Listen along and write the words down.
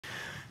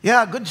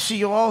Yeah, good to see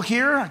you all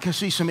here. I can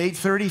see some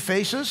 8:30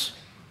 faces.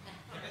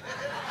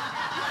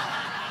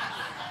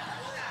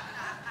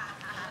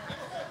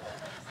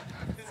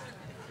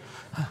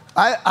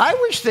 I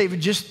wish they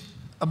would just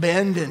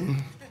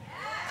abandon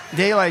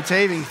daylight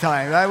saving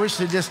time. I wish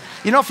they just,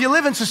 if you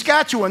live in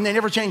Saskatchewan, they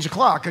never change the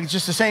clock. It's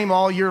just the same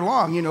all year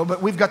long,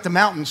 but we've got the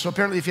mountains. So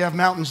apparently if you have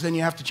mountains, then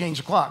you have to change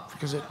the clock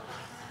because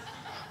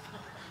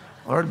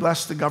Lord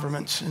bless the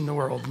governments in the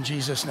world in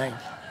Jesus' name.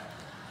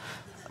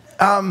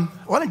 I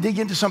want to dig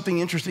into something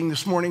interesting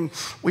this morning.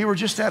 We were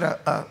just at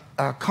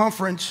a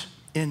conference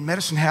in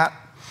Medicine Hat,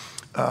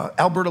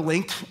 Alberta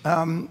Linked.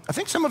 I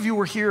think some of you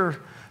were here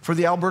for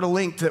the Alberta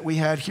Link that we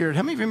had here.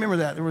 How many of you remember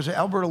that? There was an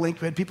Alberta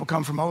Link. We had people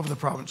come from all over the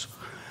province.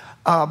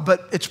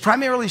 But it's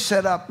primarily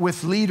set up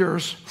with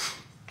leaders,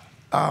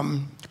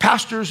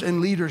 pastors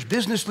and leaders,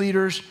 business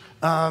leaders,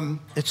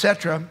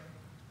 etc.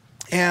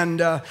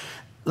 And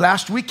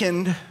last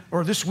weekend,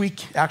 or this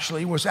week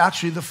actually, was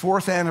actually the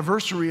 4th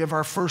anniversary of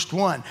our first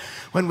one.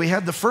 When we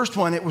had the first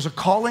one, it was a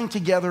calling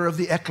together of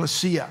the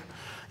ecclesia.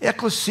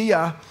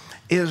 Ecclesia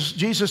is,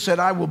 Jesus said,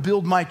 I will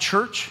build my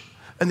church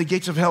and the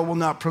gates of hell will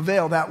not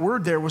prevail. That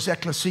word there was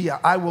ecclesia.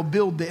 I will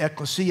build the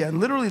ecclesia.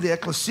 And literally the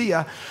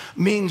ecclesia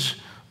means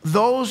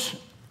those,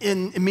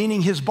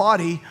 meaning his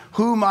body,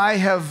 whom I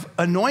have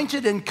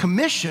anointed and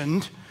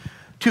commissioned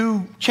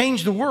to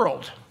change the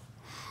world.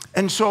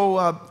 And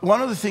so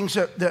one of the things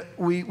that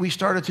we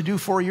started to do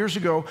 4 years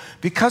ago,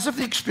 because of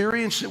the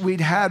experience that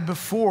we'd had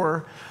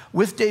before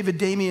with David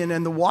Damien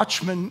and the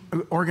Watchman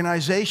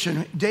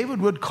organization, David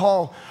would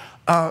call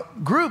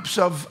groups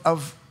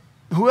of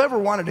whoever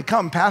wanted to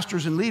come,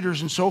 pastors and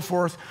leaders and so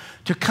forth,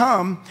 to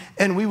come,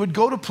 and we would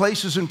go to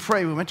places and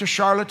pray. We went to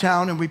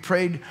Charlottetown and we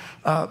prayed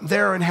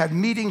there and had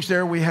meetings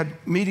there. We had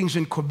meetings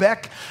in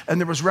Quebec, and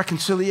there was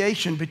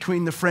reconciliation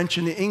between the French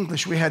and the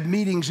English. We had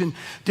meetings in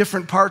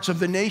different parts of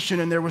the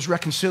nation, and there was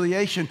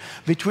reconciliation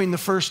between the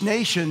First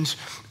Nations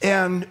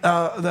and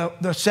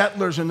the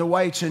settlers and the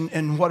whites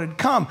and what had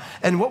come.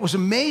 And what was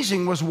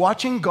amazing was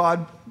watching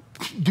God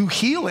do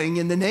healing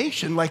in the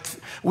nation. Like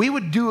we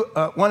would do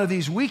one of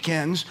these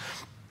weekends,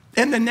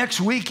 and the next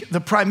week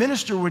the prime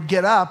minister would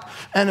get up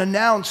and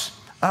announce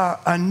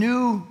a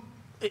new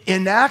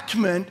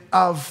enactment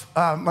of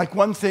like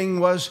one thing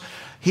was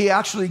he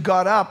actually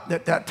got up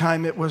at that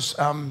time. It was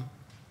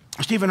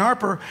Stephen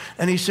Harper,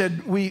 and he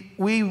said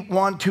we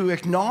want to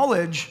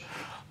acknowledge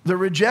the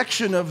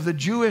rejection of the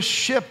Jewish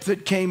ship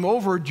that came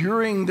over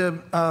during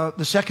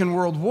the Second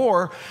World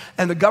War,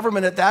 and the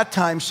government at that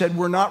time said,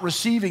 we're not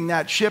receiving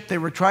that ship. They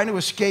were trying to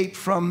escape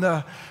from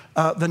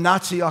the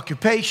Nazi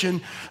occupation.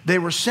 They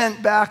were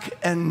sent back,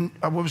 and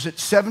what was it,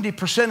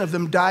 70% of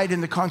them died in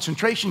the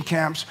concentration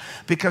camps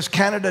because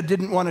Canada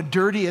didn't want to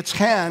dirty its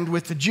hand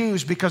with the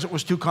Jews because it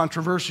was too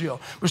controversial.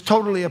 It was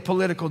totally a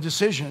political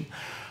decision.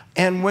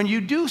 And when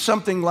you do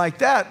something like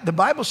that, the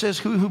Bible says,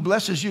 who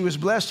blesses you is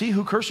blessed, he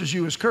who curses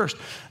you is cursed.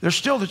 They're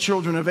still the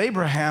children of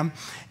Abraham.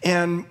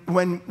 And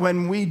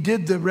when we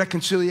did the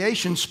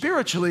reconciliation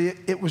spiritually,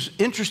 it was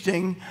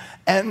interesting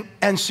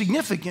and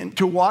significant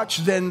to watch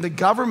then the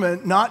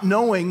government not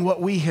knowing what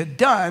we had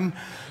done,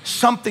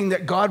 something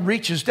that God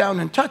reaches down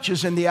and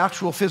touches, and the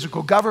actual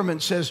physical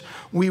government says,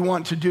 we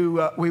want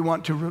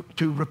to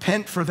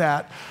repent for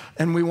that,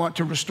 and we want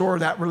to restore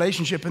that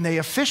relationship. And they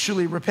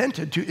officially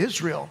repented to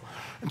Israel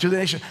and to the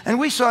nation. And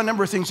we saw a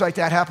number of things like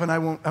that happen. I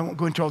won't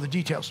go into all the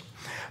details.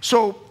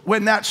 So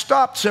when that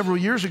stopped several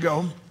years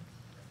ago,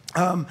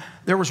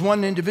 there was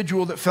one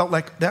individual that felt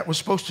like that was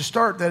supposed to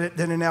start, that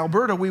in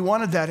Alberta, we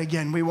wanted that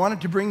again. We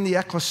wanted to bring the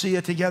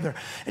ecclesia together.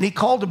 And he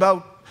called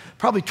about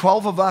probably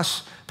 12 of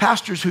us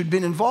pastors who'd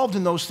been involved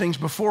in those things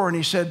before, and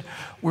he said,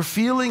 we're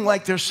feeling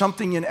like there's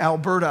something in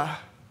Alberta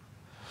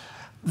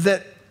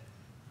that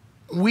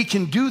we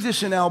can do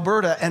this in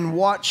Alberta and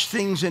watch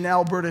things in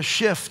Alberta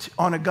shift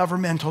on a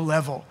governmental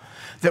level.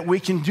 That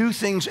we can do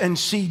things and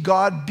see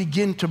God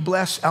begin to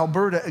bless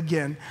Alberta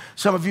again.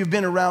 Some of you have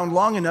been around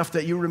long enough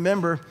that you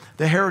remember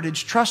the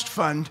Heritage Trust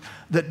Fund,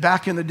 that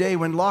back in the day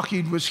when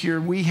Lockheed was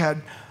here, we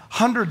had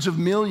hundreds of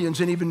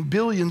millions and even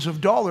billions of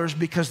dollars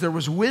because there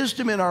was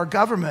wisdom in our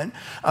government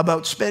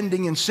about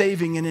spending and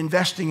saving and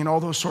investing and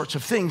all those sorts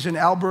of things. And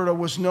Alberta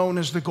was known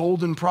as the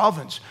Golden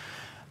Province.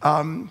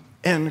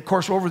 And of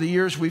course, over the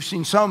years, we've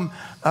seen some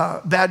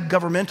bad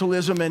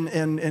governmentalism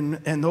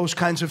and those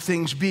kinds of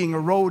things being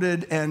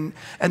eroded, and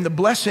the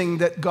blessing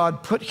that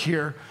God put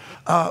here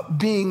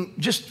being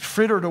just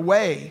frittered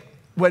away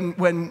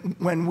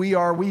when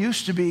we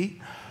used to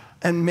be,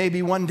 and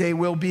maybe one day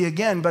will be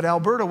again. But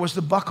Alberta was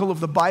the buckle of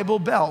the Bible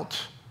Belt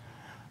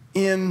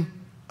in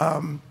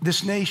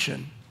this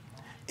nation.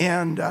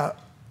 And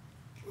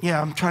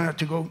yeah, I'm trying not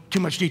to go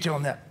too much detail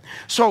on that.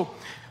 So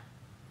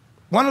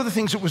one of the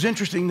things that was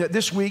interesting, that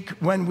this week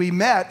when we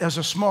met as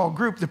a small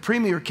group, the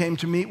Premier came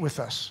to meet with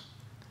us.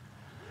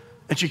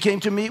 And she came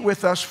to meet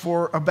with us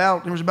for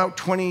there was about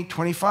 20,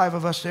 25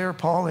 of us there,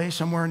 Paul,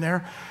 somewhere in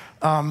there.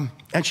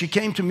 And she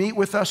came to meet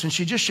with us, and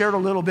she just shared a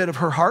little bit of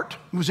her heart.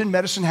 It was in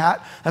Medicine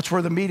Hat. That's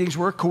where the meetings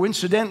were.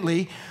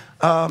 Coincidentally,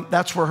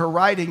 That's where her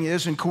riding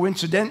is, and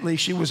coincidentally,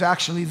 she was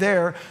actually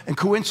there. And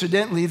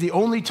coincidentally, the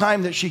only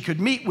time that she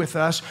could meet with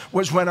us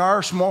was when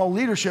our small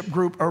leadership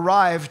group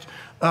arrived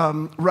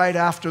right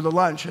after the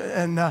lunch.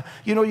 And,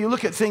 you know, you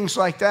look at things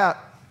like that,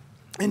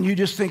 and you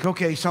just think,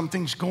 okay,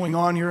 something's going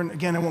on here. And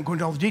again, I won't go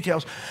into all the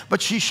details.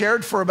 But she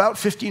shared for about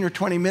 15 or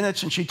 20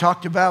 minutes, and she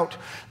talked about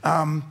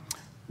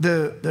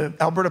the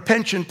Alberta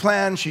pension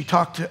plan. She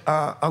talked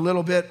a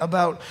little bit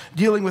about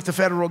dealing with the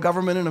federal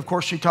government. And of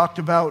course, she talked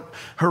about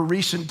her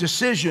recent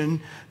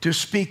decision to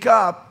speak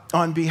up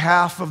on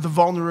behalf of the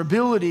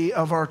vulnerability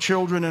of our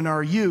children and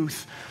our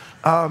youth,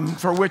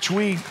 for which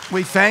we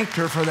thanked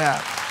her for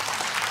that.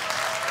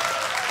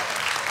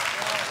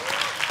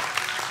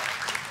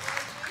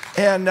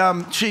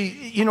 And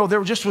she, you know,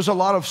 there just was a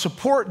lot of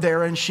support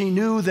there, and she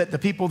knew that the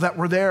people that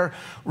were there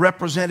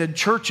represented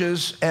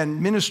churches and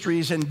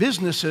ministries and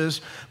businesses,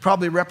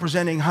 probably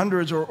representing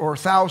hundreds or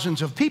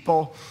thousands of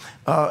people.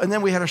 And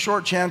then we had a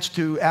short chance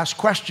to ask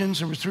questions.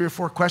 There was 3 or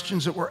 4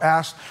 questions that were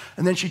asked.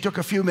 And then she took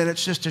a few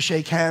minutes just to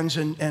shake hands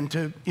and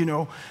to, you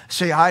know,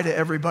 say hi to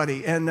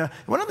everybody. And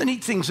one of the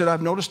neat things that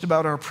I've noticed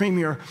about our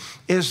premier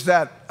is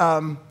that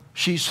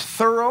she's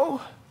thorough.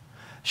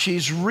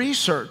 She's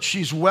researched.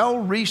 She's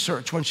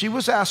well-researched. When she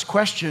was asked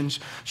questions,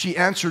 she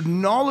answered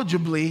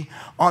knowledgeably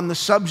on the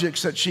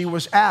subjects that she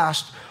was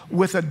asked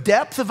with a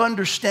depth of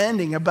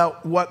understanding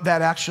about what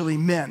that actually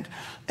meant.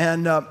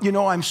 And, you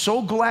know, I'm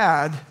so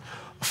glad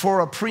for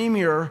a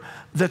premier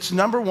that's,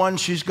 number one,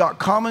 she's got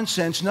common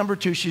sense. Number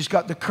two, she's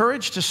got the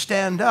courage to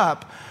stand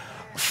up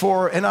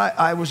for, and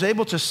I was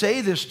able to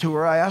say this to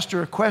her. I asked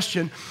her a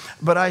question,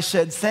 but I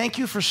said, thank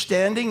you for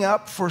standing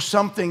up for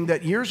something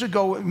that years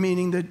ago,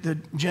 meaning the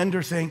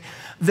gender thing,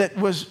 that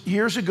was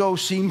years ago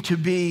seemed to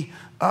be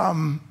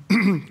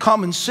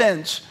common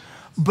sense,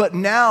 but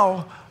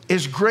now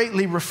is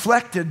greatly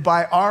reflected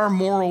by our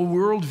moral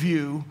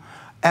worldview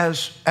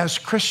as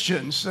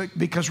Christians,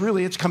 because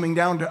really it's coming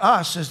down to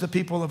us as the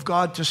people of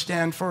God to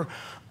stand for,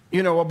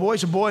 you know, a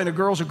boy's a boy and a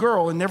girl's a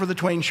girl, and never the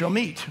twain shall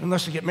meet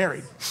unless they get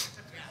married.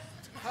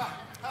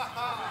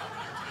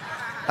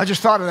 I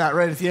just thought of that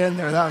right at the end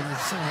there. That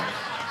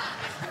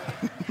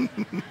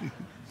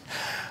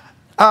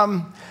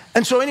was,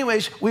 and so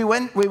anyways, we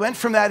went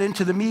from that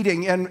into the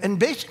meeting. And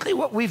basically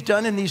what we've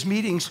done in these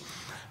meetings,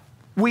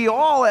 we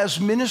all as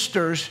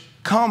ministers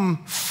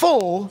come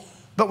full,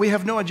 but we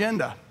have no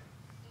agenda.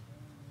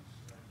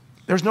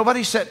 There's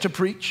nobody set to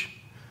preach.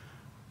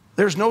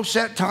 There's no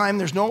set time.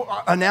 There's no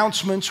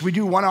announcements. We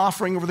do one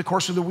offering over the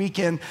course of the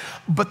weekend.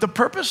 But the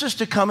purpose is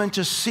to come and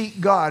to seek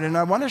God. And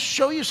I want to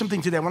show you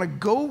something today. I want to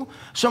go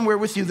somewhere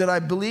with you that I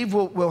believe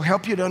will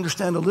help you to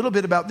understand a little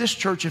bit about this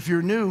church if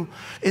you're new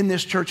in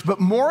this church. But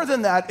more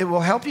than that, it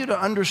will help you to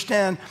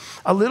understand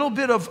a little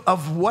bit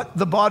of what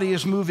the body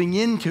is moving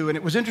into. And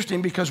it was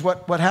interesting because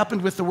what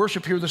happened with the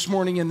worship here this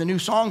morning and the new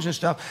songs and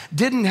stuff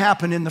didn't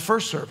happen in the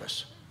first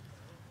service.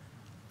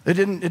 It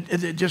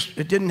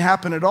didn't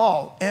happen at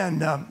all.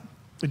 And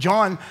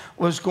John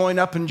was going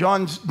up, and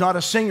John's not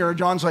a singer.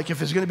 John's like,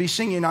 if it's going to be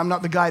singing, I'm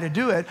not the guy to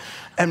do it.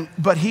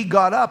 But he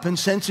got up and,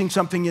 sensing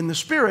something in the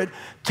spirit,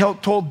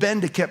 told Ben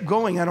to keep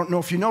going. I don't know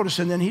if you noticed.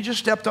 And then he just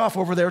stepped off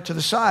over there to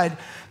the side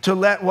to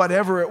let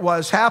whatever it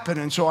was happen.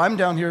 And so I'm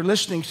down here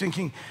listening,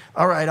 thinking,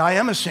 all right, I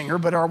am a singer,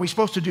 but are we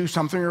supposed to do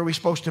something, or are we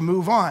supposed to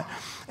move on?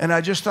 And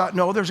I just thought,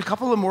 no, there's a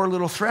couple of more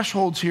little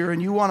thresholds here,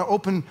 and you want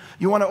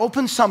to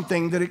open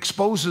something that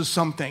exposes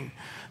something.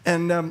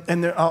 And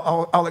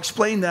I'll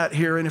explain that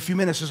here in a few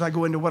minutes as I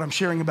go into what I'm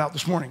sharing about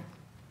this morning.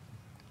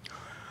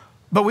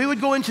 But we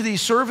would go into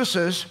these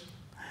services,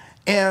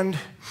 and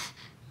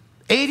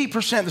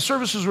 80%, the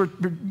services were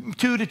 2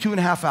 to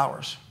 2.5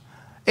 hours.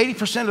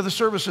 80% of the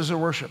services are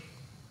worship.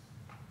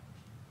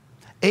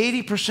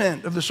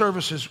 80% of the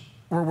services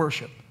were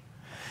worship.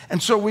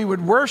 And so we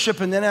would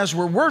worship, and then as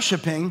we're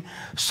worshiping,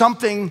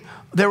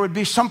 there would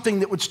be something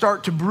that would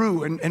start to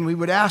brew, and we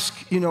would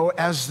ask, you know,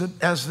 as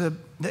the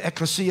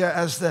ecclesia,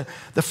 as the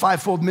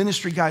fivefold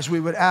ministry guys,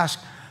 we would ask,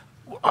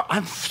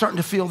 I'm starting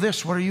to feel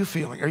this. What are you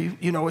feeling? Are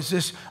you know, is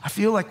this, I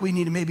feel like we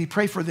need to maybe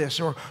pray for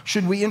this, or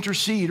should we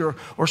intercede,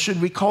 or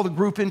should we call the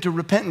group into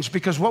repentance?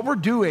 Because what we're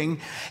doing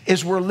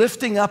is we're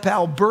lifting up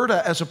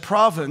Alberta as a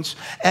province,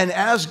 and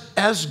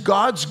as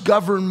God's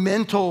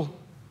governmental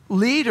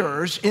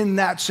leaders in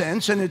that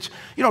sense. And it's,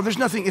 you know, there's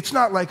nothing, it's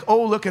not like,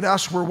 oh, look at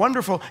us, we're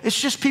wonderful. It's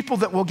just people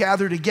that will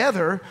gather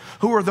together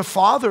who are the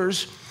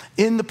fathers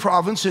in the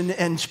province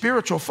and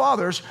spiritual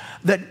fathers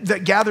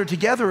that gather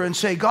together and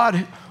say,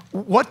 God,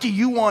 what do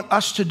you want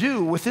us to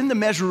do? Within the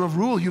measure of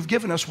rule you've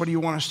given us, what do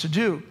you want us to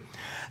do?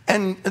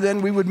 And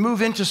then we would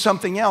move into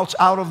something else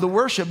out of the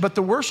worship. But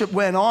the worship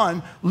went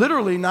on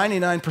literally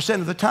 99%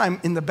 of the time.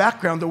 In the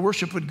background, the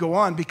worship would go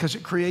on because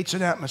it creates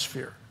an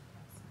atmosphere.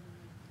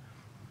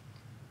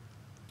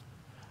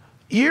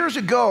 Years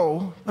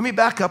ago, let me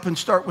back up and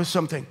start with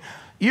something.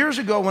 Years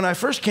ago, when I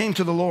first came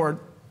to the Lord,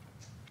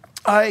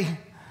 I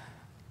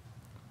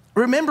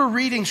remember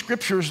reading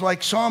scriptures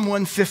like Psalm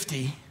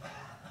 150,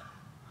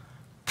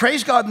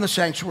 praise God in the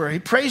sanctuary,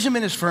 praise him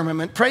in his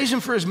firmament, praise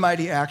him for his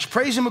mighty acts,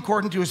 praise him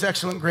according to his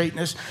excellent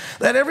greatness.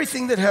 Let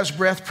everything that has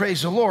breath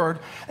praise the Lord.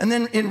 And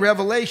then in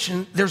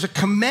Revelation, there's a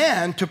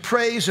command to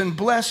praise and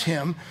bless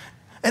him.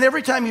 And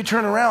every time you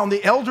turn around,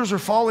 the elders are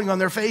falling on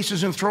their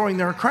faces and throwing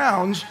their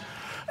crowns.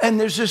 And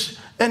there's this,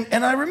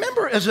 and I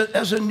remember as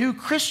a new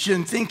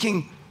Christian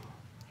thinking,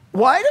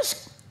 why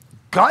does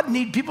God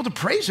need people to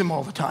praise him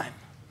all the time?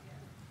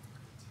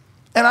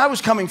 And I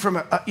was coming from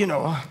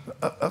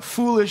a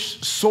foolish,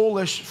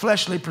 soulish,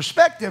 fleshly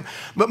perspective,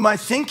 but my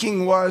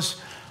thinking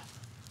was,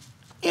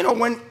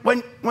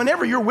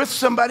 whenever you're with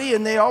somebody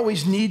and they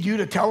always need you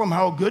to tell them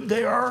how good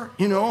they are,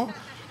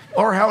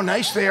 or how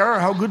nice they are, or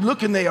how good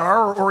looking they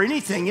are, or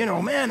anything,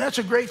 man, that's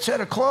a great set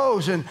of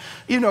clothes. And,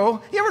 you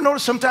ever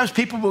notice sometimes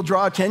people will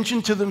draw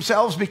attention to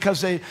themselves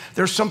because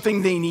there's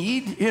something they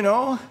need,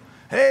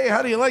 Hey,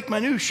 how do you like my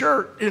new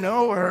shirt,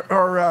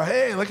 or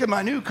hey, look at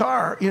my new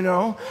car,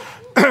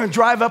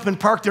 drive up and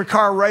park their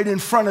car right in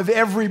front of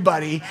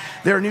everybody,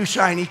 their new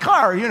shiny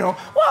car, Well,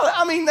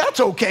 I mean,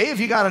 that's okay if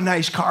you got a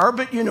nice car,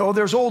 but,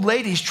 there's old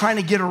ladies trying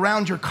to get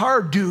around your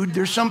car, dude.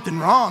 There's something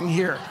wrong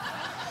here.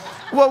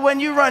 Well, when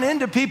you run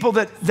into people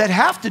that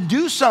have to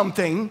do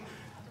something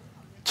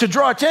to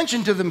draw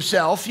attention to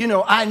themselves,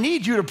 I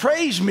need you to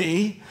praise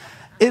me,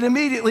 it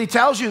immediately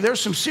tells you there's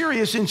some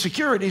serious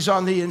insecurities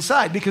on the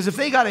inside, because if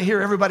they got to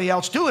hear everybody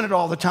else doing it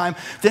all the time,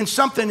 then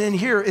something in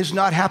here is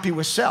not happy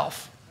with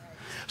self.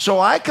 So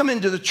I come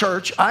into the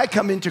church, I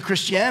come into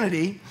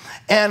Christianity,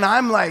 and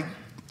I'm like,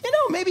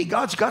 maybe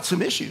God's got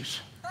some issues.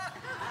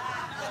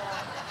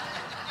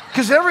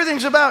 Because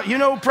everything's about,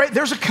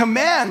 there's a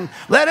command.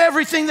 Let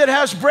everything that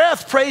has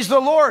breath praise the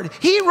Lord.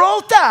 He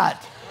wrote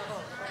that.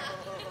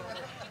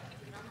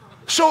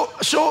 So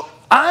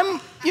I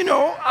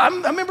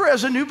remember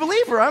as a new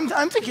believer,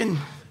 I'm thinking,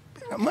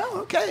 well,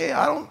 okay,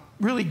 I don't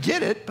really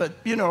get it, but,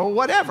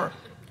 whatever.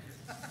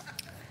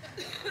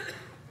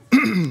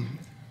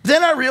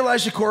 Then I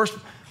realized, of course,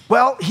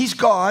 well, he's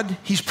God,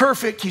 he's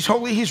perfect, he's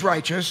holy, he's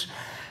righteous,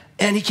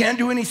 and he can't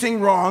do anything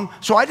wrong.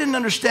 So I didn't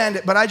understand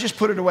it, but I just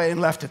put it away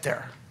and left it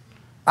there.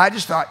 I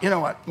just thought,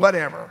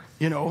 whatever.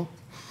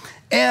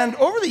 And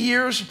over the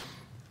years,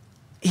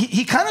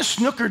 he kind of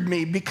snookered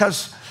me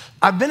because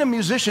I've been a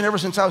musician ever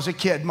since I was a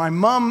kid. My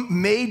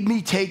mom made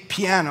me take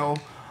piano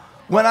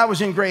when I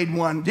was in grade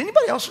 1. Did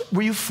anybody else,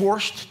 were you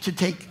forced to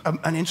take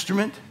an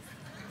instrument?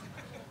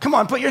 Come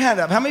on, put your hand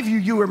up. How many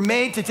of you were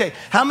made to take?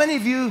 How many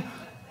of you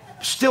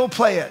still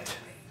play it?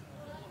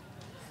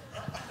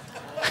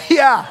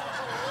 Yeah,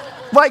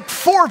 like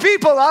 4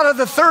 people out of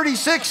the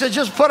 36 that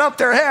just put up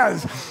their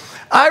hands.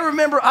 I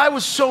remember I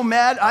was so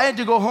mad, I had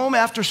to go home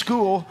after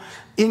school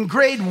in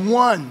grade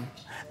 1.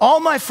 All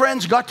my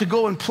friends got to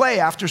go and play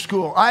after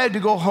school. I had to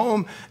go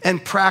home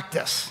and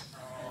practice.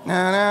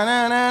 Na na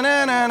na na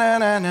na na na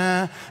na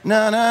na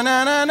na na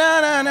na na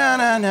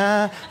na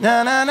na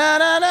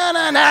na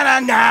na na na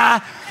na.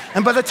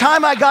 And by the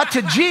time I got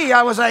to G,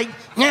 I was like,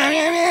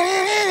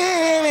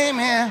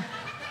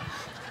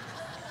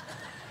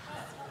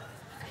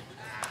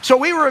 so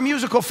we were a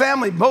musical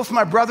family, both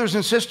my brothers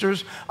and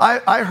sisters.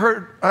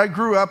 I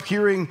grew up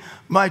hearing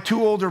my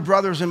 2 older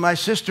brothers and my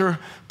sister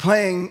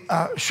playing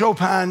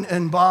Chopin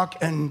and Bach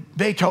and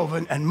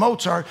Beethoven and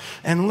Mozart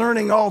and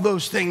learning all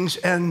those things,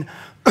 and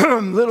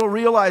little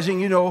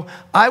realizing,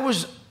 I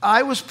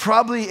was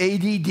probably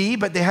ADD,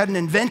 but they hadn't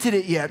invented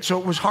it yet. So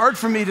it was hard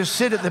for me to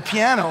sit at the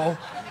piano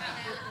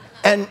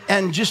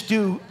and just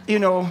do,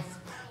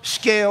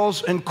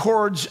 scales and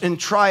chords and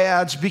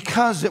triads,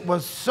 because it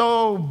was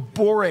so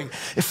boring.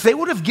 If they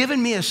would have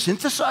given me a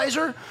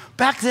synthesizer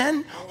back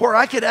then where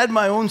I could add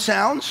my own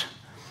sounds,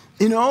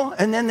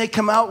 and then they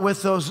come out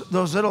with those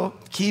little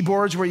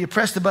keyboards where you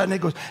press the button, it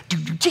goes,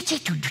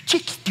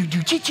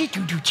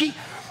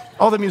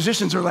 all the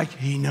musicians are like,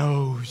 he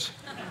knows.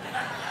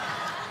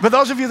 But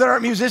those of you that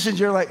aren't musicians,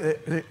 you're like,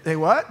 they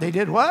what? They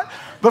did what?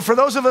 But for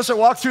those of us that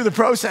walked through the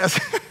process,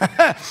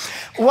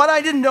 what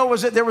I didn't know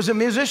was that there was a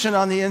musician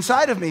on the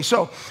inside of me.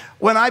 So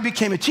when I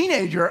became a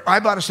teenager, I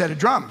bought a set of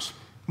drums.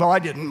 Well, I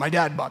didn't. My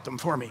dad bought them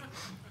for me.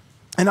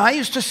 And I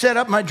used to set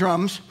up my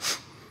drums.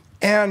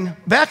 And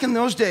back in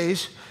those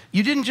days,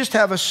 you didn't just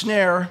have a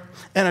snare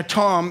and a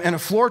tom and a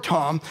floor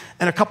tom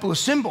and a couple of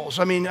cymbals.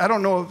 I mean, I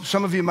don't know,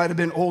 some of you might have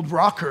been old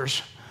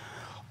rockers.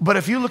 But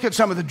if you look at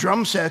some of the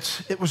drum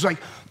sets, it was like,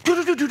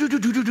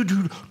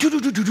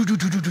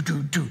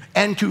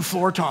 and 2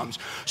 floor toms.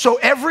 So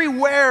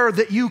everywhere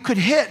that you could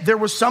hit, there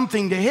was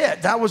something to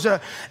hit. That was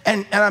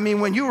and I mean,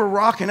 when you were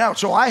rocking out,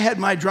 so I had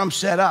my drums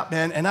set up,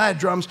 man, and I had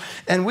drums,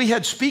 and we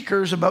had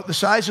speakers about the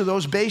size of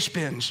those bass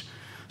bins.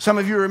 Some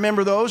of you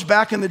remember those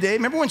back in the day.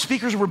 Remember when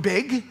speakers were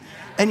big,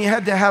 and you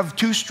had to have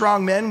 2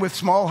 strong men with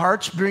small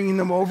hearts bringing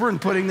them over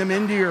and putting them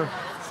into your...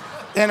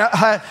 And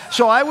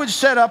so I would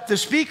set up the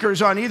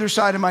speakers on either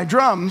side of my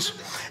drums,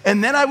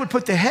 and then I would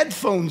put the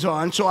headphones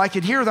on so I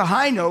could hear the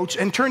high notes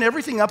and turn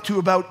everything up to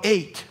about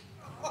 8.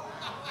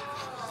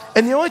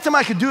 And the only time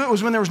I could do it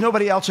was when there was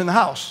nobody else in the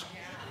house.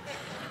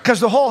 Because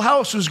the whole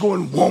house was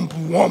going whomp,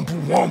 whomp,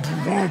 whomp,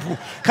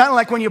 whomp. Kind of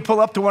like when you pull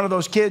up to one of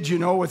those kids, you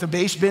know, with a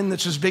bass bin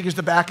that's as big as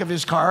the back of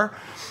his car,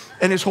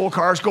 and his whole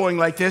car's going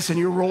like this, and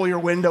you roll your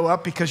window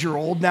up because you're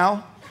old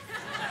now.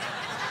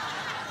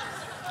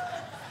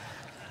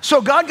 So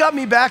God got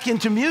me back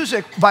into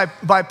music by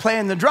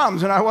playing the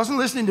drums, and I wasn't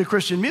listening to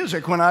Christian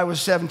music when I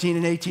was 17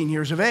 and 18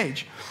 years of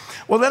age.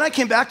 Well, then I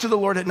came back to the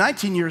Lord at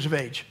 19 years of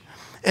age.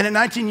 And at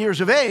 19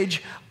 years of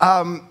age,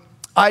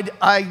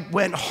 I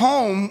went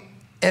home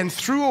and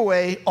threw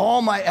away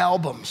all my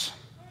albums.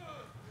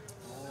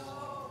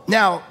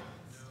 Now,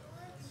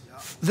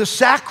 the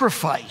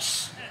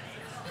sacrifice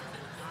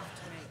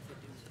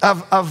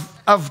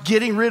of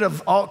getting rid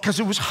of all, because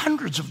it was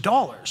hundreds of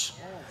dollars.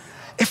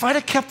 If I'd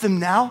have kept them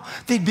now,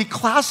 they'd be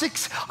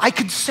classics. I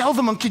could sell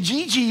them on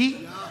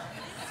Kijiji.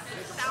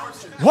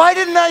 Why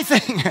didn't I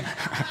think?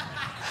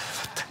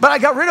 But I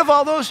got rid of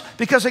all those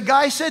because a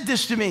guy said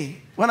this to me.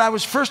 When I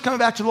was first coming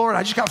back to the Lord,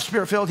 I just got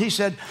Spirit-filled. He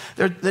said,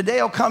 the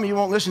day will come you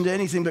won't listen to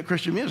anything but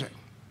Christian music.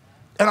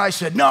 And I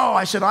said, no.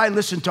 I said, I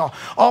listen to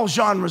all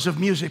genres of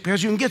music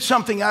because you can get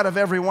something out of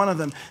every one of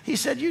them. He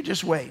said, you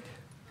just wait.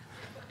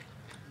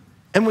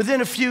 And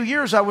within a few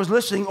years, I was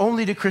listening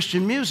only to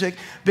Christian music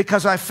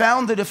because I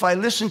found that if I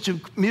listened to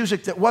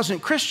music that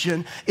wasn't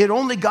Christian, it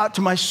only got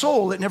to my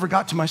soul. It never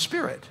got to my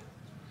spirit.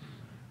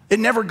 It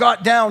never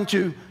got down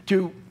to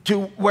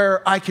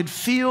where I could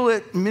feel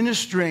it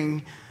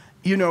ministering,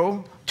 you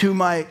know, to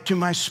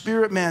my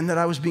spirit man, that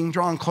I was being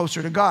drawn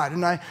closer to God.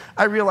 And I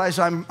realize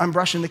I'm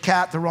brushing the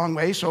cat the wrong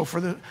way. So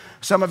for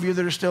some of you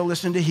that are still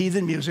listening to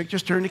heathen music,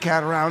 just turn the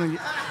cat around. And,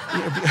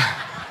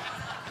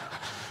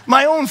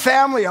 my own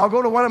family, I'll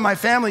go to one of my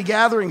family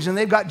gatherings and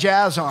they've got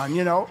jazz on,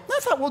 you know. I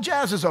thought, well,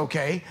 jazz is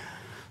okay.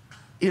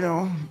 You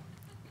know,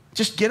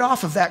 just get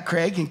off of that,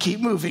 Craig, and keep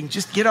moving.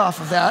 Just get off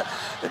of that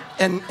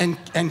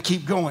and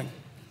keep going.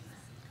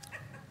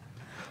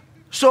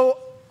 So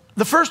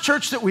the first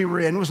church that we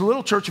were in was a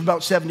little church of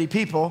about 70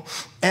 people,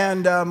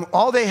 and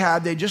all they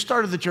had, they just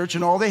started the church,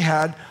 and all they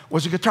had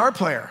was a guitar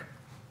player.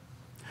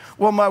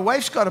 Well, my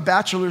wife's got a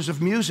bachelor's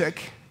of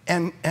music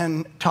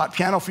and taught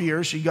piano for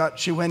years.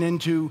 She went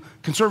into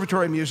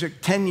conservatory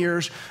music 10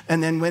 years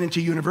and then went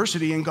into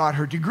university and got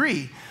her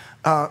degree.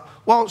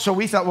 So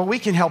we thought, well, we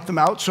can help them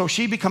out. So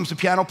she becomes the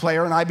piano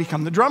player and I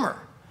become the drummer.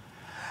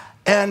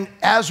 And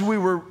as we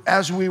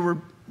were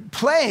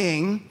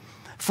playing,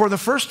 for the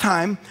first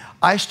time,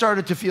 I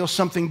started to feel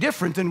something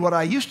different than what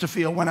I used to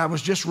feel when I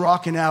was just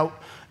rocking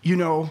out, you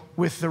know,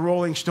 with the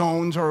Rolling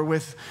Stones or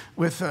with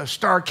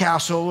Star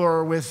Castle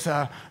or with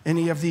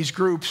any of these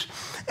groups.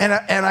 And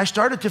I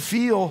started to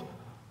feel,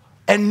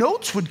 and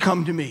notes would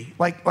come to me,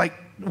 like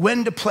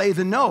when to play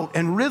the note,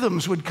 and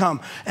rhythms would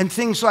come and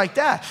things like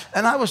that.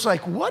 And I was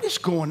like, what is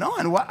going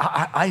on?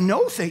 I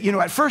know things. You know,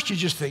 at first you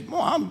just think,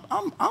 well,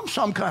 I'm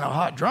some kind of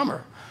hot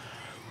drummer.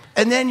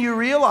 And then you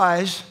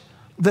realize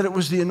that it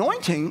was the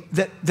anointing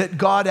that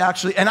God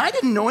actually, and I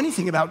didn't know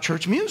anything about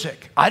church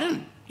music. I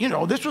didn't, you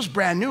know, this was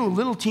brand new, a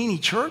little teeny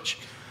church.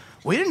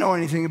 We didn't know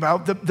anything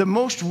about. The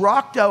most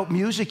rocked out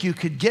music you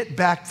could get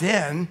back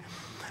then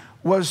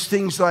was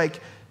things like,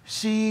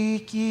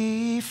 seek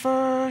ye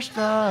first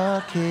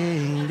the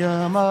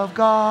kingdom of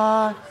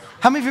God.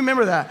 How many of you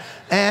remember that?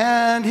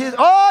 And you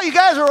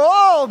guys are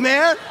old,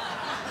 man.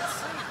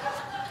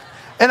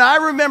 And I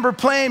remember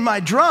playing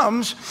my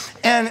drums,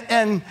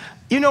 and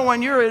you know,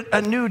 when you're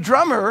a new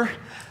drummer,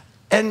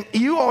 and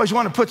you always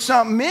want to put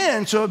something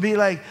in, so it'd be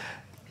like,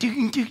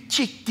 chick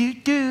do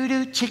do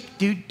do, chick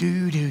do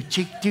do do,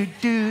 chick do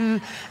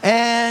do,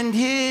 and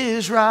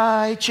his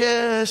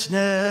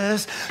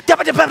righteousness,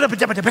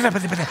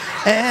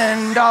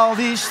 and all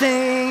these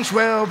things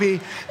will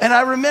be. And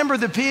I remember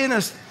the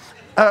pianist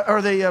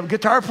or the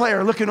guitar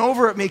player looking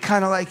over at me,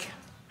 kind of like.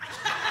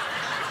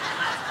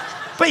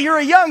 But you're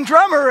a young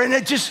drummer, and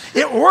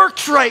it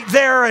works right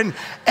there, and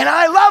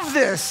I love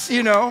this,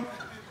 you know.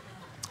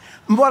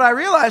 What I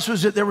realized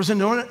was that there was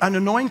an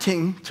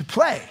anointing to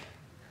play.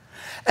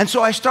 And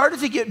so I started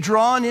to get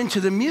drawn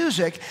into the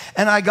music,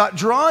 and I got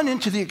drawn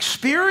into the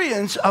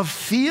experience of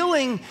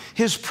feeling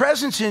his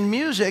presence in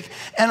music,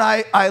 and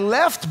I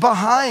left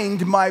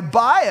behind my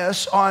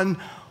bias on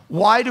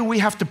why do we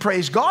have to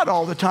praise God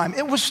all the time.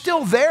 It was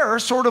still there,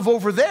 sort of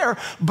over there,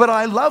 but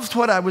I loved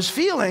what I was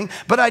feeling,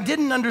 but I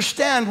didn't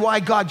understand why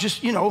God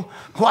just, you know,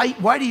 why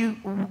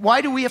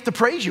do we have to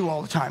praise you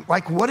all the time?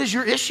 Like, what is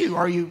your issue?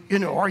 Are you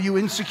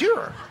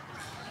insecure?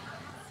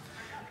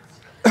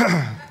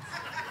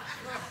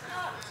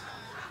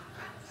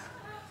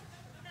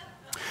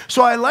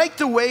 So I liked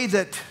the way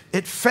that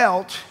it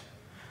felt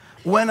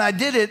when I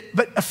did it,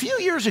 but a few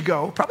years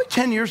ago, probably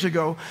 10 years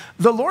ago,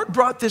 the Lord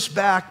brought this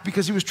back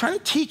because he was trying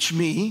to teach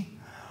me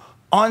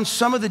on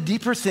some of the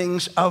deeper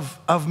things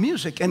of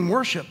music and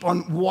worship,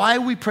 on why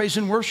we praise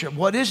and worship.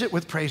 What is it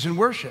with praise and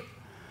worship?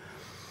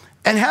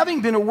 And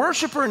having been a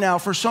worshiper now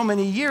for so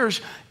many years,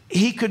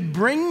 he could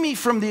bring me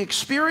from the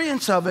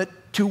experience of it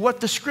to what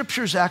the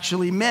scriptures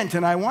actually meant.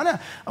 And I want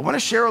to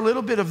share a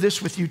little bit of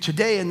this with you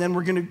today, and then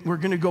we're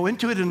going to go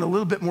into it in a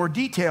little bit more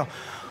detail.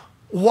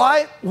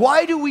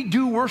 Why do we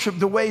do worship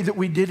the way that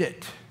we did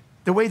it,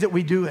 the way that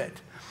we do it?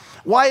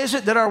 Why is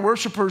it that our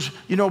worshipers,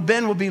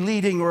 Ben will be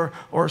leading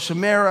or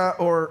Samara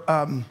or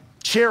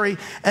Sherry,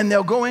 and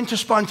they'll go into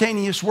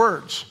spontaneous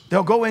words.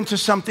 They'll go into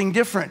something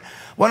different.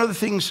 One of the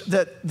things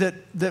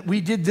that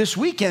we did this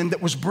weekend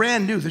that was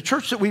brand new, the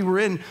church that we were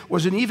in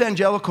was an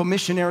Evangelical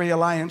Missionary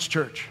Alliance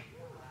church.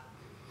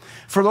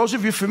 For those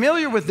of you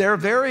familiar with their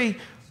very,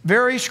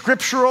 very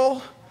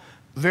scriptural,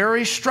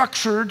 very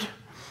structured,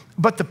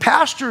 but the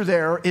pastor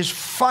there is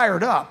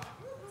fired up.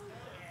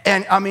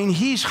 And I mean,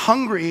 he's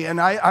hungry, and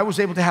I was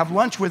able to have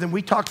lunch with him.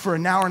 We talked for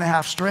an hour and a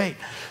half straight.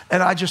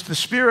 And the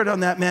spirit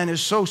on that man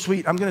is so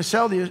sweet. I'm going to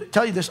tell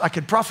you this. I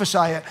could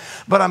prophesy it,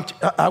 but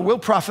I will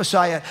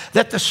prophesy it.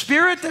 That the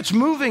spirit that's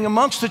moving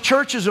amongst the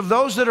churches of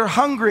those that are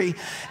hungry,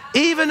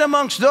 even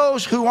amongst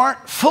those who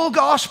aren't full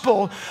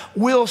gospel,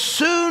 will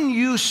soon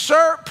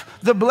usurp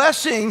the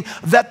blessing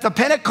that the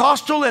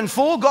Pentecostal and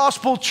full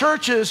gospel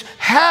churches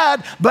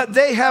had, but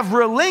they have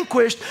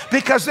relinquished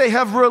because they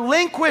have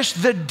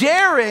relinquished the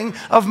daring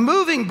of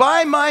moving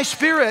by my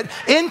spirit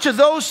into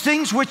those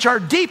things which are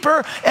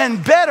deeper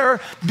and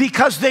better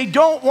because they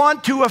don't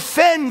want to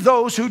offend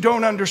those who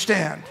don't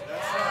understand.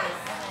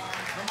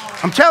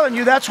 I'm telling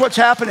you, that's what's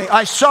happening.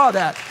 I saw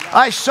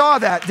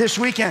that this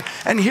weekend.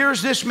 And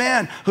here's this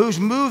man who's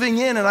moving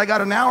in, and I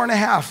got an hour and a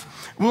half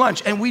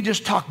lunch, and we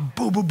just talked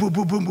boom, boom, boom,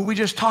 boom, boom, boom. We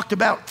just talked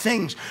about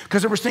things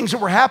because there was things that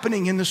were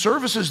happening in the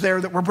services there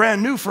that were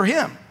brand new for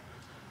him.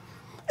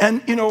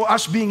 And,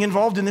 us being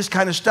involved in this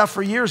kind of stuff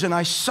for years, and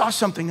I saw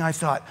something, I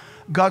thought,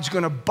 God's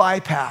going to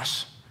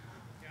bypass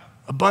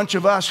a bunch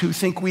of us who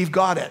think we've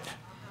got it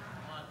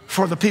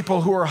for the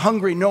people who are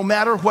hungry, no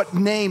matter what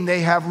name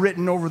they have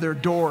written over their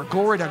door.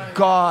 Glory to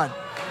God.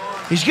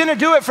 He's going to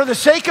do it for the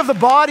sake of the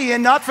body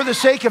and not for the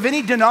sake of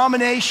any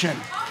denomination.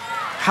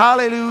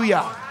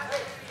 Hallelujah.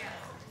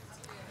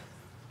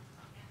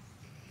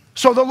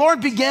 So the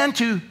Lord began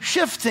to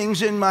shift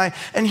things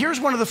and here's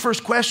one of the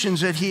first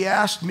questions that he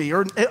asked me,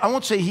 or I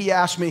won't say he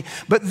asked me,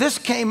 but this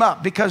came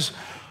up because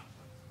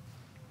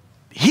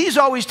he's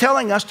always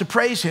telling us to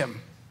praise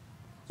him.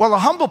 Well, a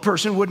humble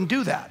person wouldn't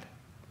do that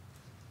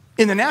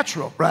in the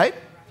natural, right?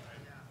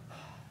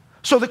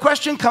 So the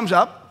question comes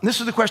up, and this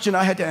is the question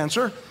I had to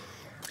answer.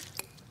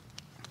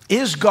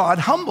 Is God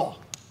humble?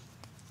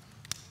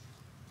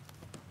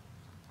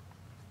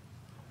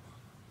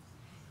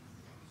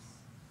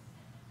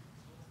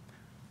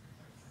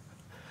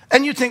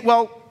 And you think,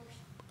 well,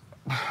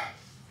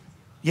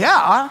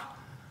 yeah,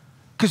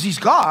 because he's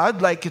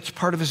God, like it's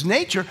part of his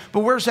nature,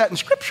 but where's that in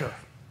Scripture?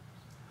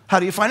 How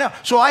do you find out?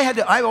 So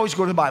I always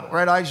go to the Bible,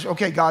 right?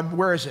 Okay, God,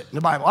 where is it in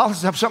the Bible? I'll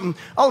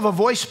have a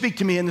voice speak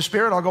to me in the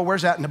Spirit. I'll go,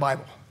 where's that in the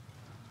Bible?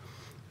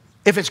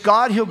 If it's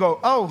God, he'll go,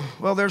 oh,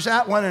 well, there's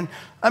that one. And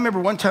I remember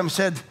one time I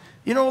said,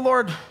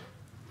 Lord,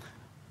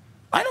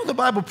 I know the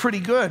Bible pretty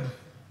good,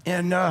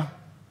 and I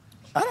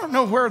don't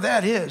know where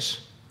that is.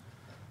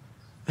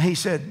 And he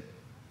said,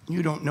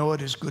 you don't know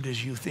it as good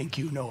as you think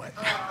you know it.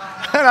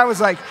 And I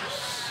was like,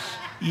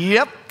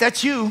 yep,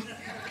 that's you.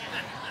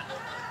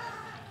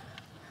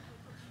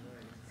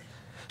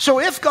 So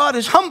if God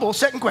is humble,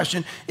 second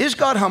question, is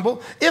God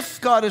humble?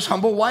 If God is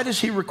humble, why does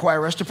he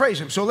require us to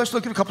praise him? So let's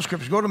look at a couple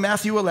scriptures. Go to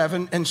Matthew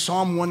 11 and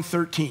Psalm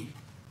 113.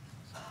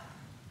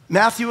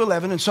 Matthew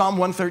 11 and Psalm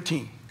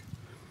 113.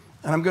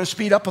 And I'm going to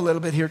speed up a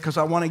little bit here because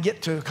I want to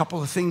get to a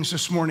couple of things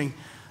this morning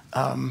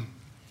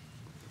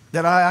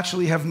that I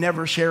actually have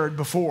never shared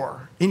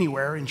before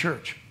anywhere in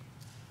church.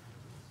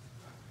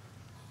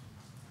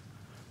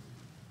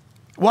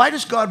 Why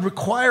does God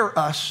require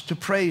us to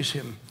praise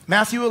him?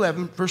 Matthew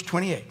 11, verse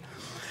 28.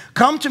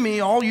 Come to me,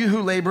 all you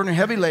who labor and are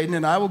heavy laden,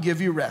 and I will give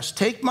you rest.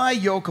 Take my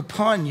yoke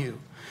upon you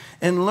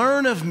and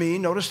learn of me.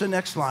 Notice the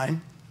next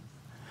line.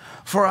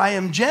 For I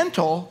am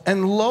gentle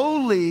and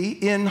lowly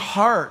in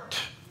heart.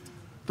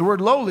 The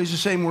word lowly is the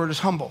same word as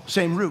humble,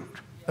 same root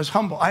as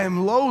humble. I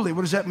am lowly.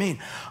 What does that mean?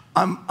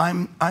 I'm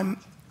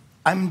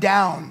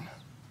down.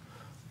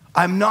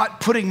 I'm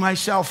not putting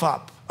myself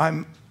up.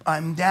 I'm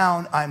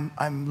down.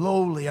 I'm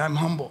lowly. I'm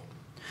humble.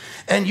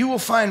 And you will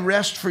find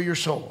rest for your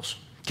souls.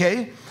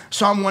 Okay?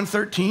 Psalm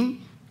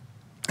 113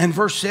 and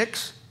verse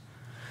 6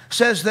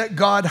 says that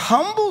God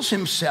humbles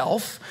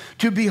himself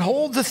to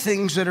behold the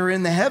things that are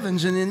in the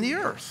heavens and in the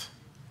earth.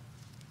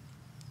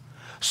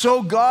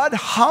 So God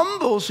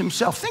humbles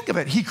himself. Think of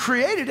it. He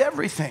created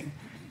everything.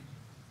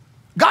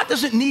 God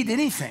doesn't need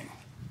anything.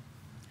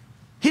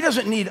 He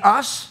doesn't need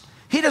us.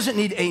 He doesn't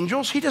need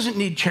angels. He doesn't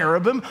need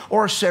cherubim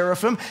or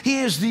seraphim. He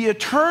is the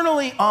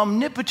eternally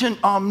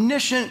omnipotent,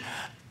 omniscient,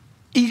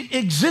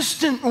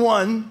 existent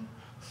one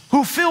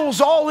who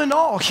fills all in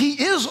all.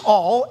 He is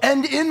all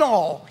and in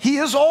all. He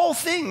is all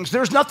things.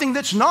 There's nothing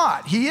that's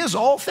not. He is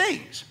all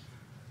things.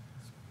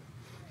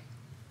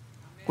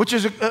 Which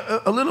is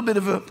a little bit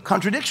of a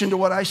contradiction to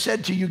what I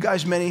said to you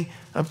guys 2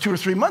 or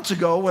 3 months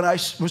ago when I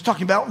was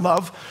talking about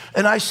love.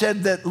 And I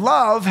said that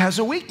love has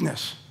a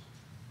weakness.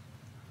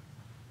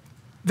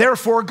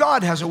 Therefore,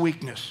 God has a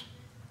weakness.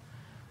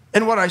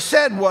 And what I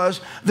said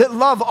was that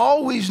love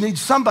always needs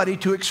somebody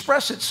to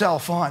express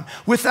itself on.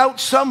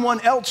 Without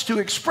someone else to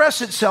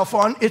express itself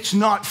on, it's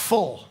not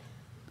full.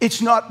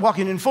 It's not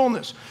walking in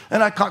fullness.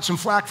 And I caught some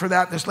flack for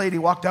that. This lady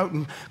walked out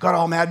and got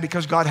all mad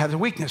because God had a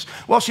weakness.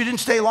 Well, she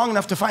didn't stay long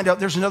enough to find out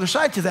there's another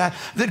side to that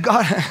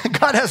God,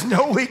 God has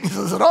no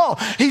weaknesses at all.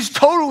 He's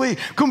totally,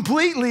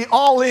 completely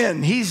all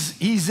in.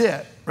 He's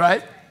it,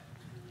 right?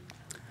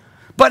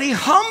 But he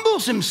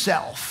humbles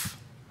himself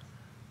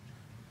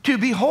to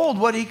behold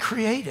what he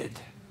created,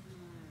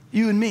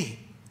 you and me,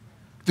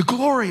 the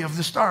glory of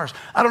the stars.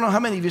 I don't know how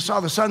many of you saw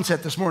the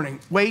sunset this morning.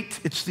 Wait,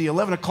 it's the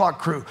 11 o'clock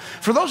crew.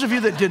 For those of you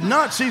that did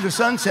not see the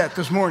sunset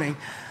this morning,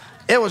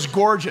 it was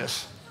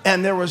gorgeous.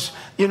 And there was,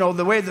 you know,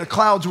 the way the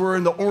clouds were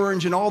in the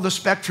orange and all the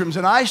spectrums.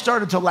 And I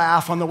started to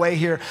laugh on the way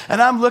here.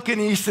 And I'm looking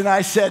east and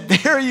I said,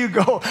 there you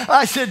go.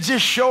 I said,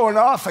 just showing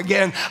off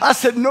again. I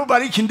said,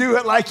 nobody can do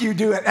it like you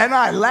do it. And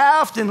I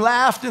laughed and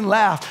laughed and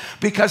laughed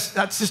because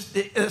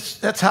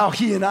that's how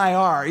he and I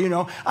are, you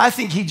know. I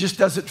think he just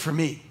does it for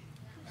me.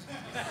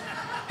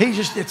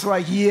 It's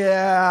like,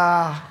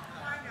 yeah.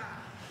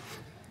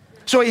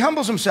 So he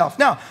humbles himself.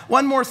 Now,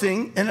 one more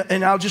thing,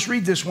 and I'll just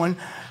read this one.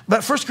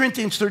 But 1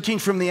 Corinthians 13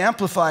 from the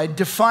Amplified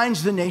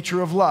defines the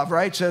nature of love,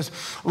 right? It says,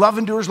 love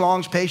endures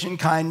long, is patient,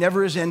 kind,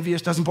 never is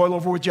envious, doesn't boil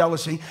over with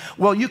jealousy.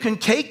 Well, you can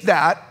take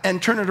that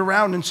and turn it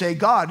around and say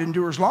God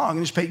endures long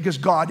and is patient because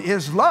God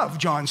is love,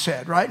 John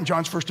said, right? In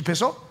John's first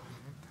epistle.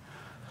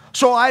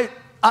 So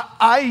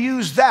I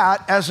use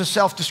that as a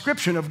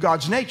self-description of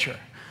God's nature.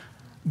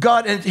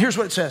 God, and here's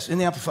what it says in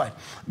the Amplified.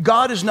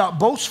 God is not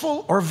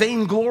boastful or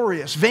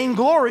vainglorious.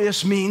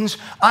 Vainglorious means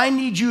I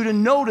need you to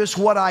notice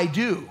what I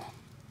do.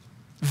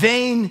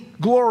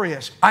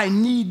 Vainglorious. I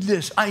need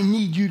this. I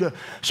need you to.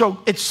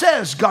 So it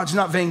says God's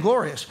not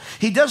vainglorious.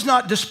 He does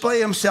not display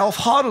himself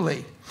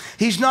haughtily.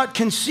 He's not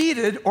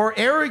conceited or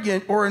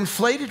arrogant or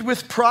inflated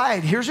with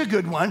pride. Here's a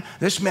good one.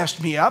 This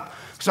messed me up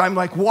because I'm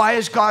like, why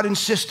does God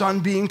insist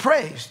on being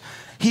praised?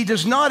 He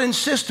does not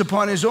insist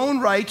upon his own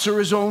rights or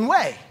his own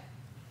way.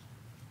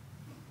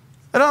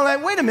 And I'm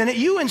like, wait a minute,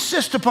 you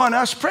insist upon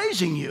us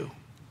praising you.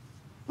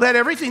 Let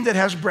everything that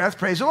has breath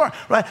praise the Lord,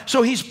 right?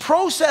 So he's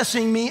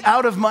processing me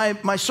out of my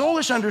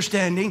soulish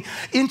understanding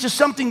into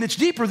something that's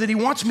deeper that he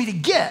wants me to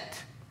get.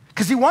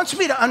 Because he wants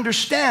me to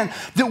understand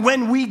that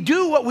when we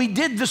do what we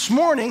did this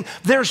morning,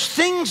 there's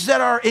things that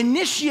are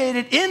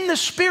initiated in the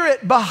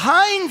spirit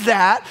behind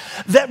that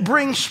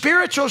bring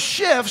spiritual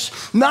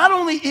shifts, not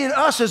only in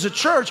us as a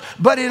church,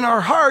 but in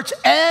our hearts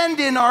and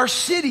in our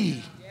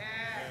city.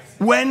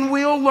 When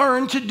we'll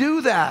learn to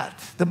do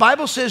that. The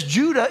Bible says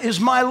Judah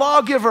is my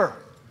lawgiver.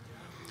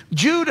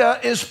 Judah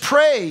is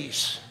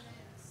praise.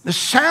 The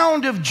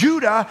sound of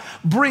Judah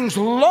brings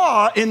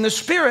law in the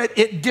spirit.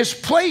 It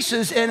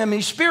displaces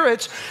enemy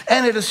spirits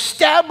and it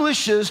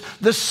establishes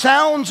the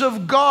sounds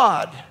of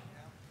God.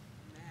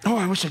 Oh,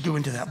 I wish I'd go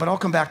into that, but I'll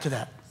come back to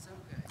that.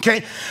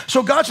 Okay,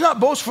 so God's not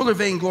boastful or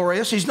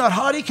vainglorious. He's not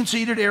haughty,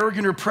 conceited,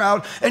 arrogant, or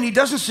proud, and he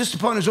doesn't insist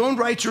upon his own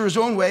rights or his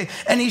own way,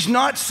 and he's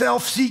not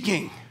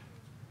self-seeking.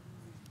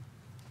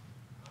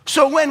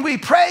 So when we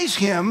praise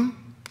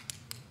him,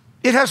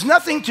 it has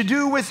nothing to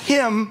do with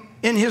him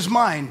in his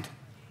mind.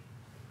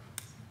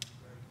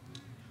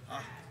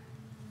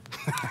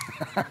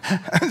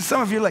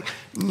 Some of you are like,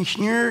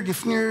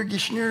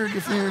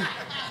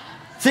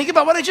 think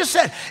about what I just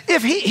said.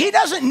 If he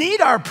doesn't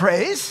need our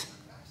praise.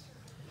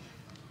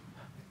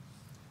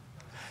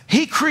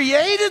 He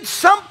created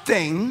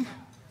something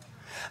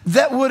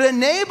that would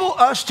enable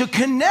us to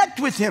connect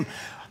with him.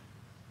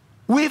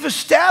 We've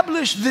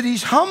established that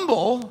he's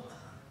humble.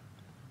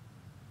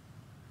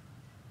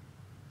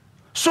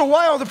 So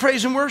why all the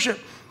praise and worship?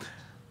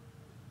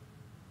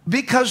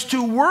 Because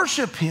to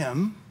worship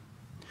him,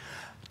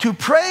 to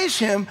praise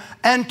him,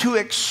 and to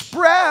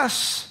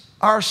express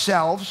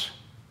ourselves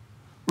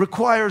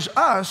requires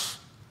us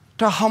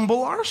to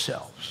humble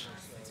ourselves.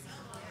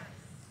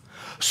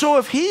 So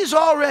if he's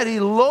already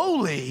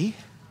lowly,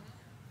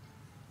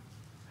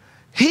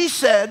 he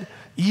said,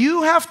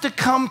 you have to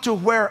come to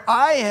where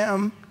I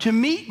am to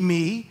meet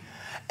me,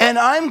 and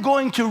I'm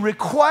going to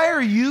require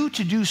you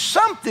to do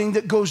something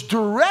that goes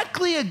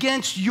directly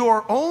against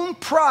your own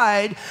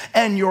pride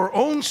and your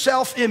own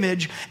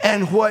self-image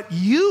and what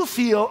you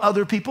feel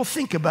other people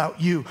think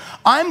about you.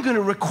 I'm going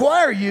to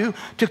require you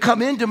to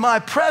come into my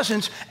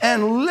presence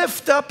and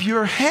lift up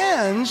your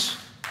hands,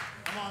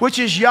 which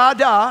is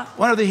yada,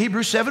 one of the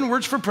Hebrew 7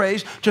 words for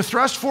praise, to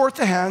thrust forth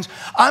the hands.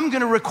 I'm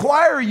going to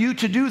require you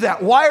to do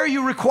that. Why are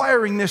you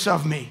requiring this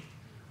of me?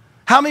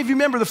 How many of you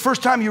remember the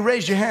first time you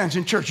raised your hands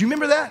in church? You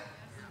remember that?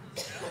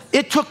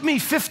 It took me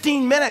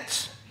 15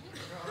 minutes.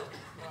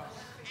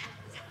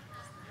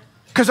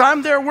 Because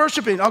I'm there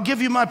worshiping. I'll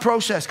give you my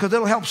process because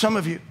it'll help some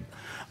of you.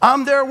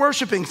 I'm there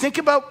worshiping. Think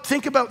about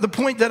the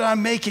point that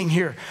I'm making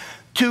here.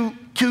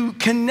 To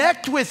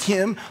connect with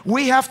him,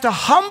 we have to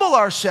humble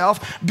ourselves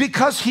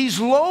because he's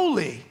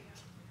lowly,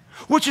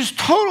 which is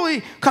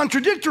totally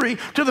contradictory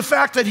to the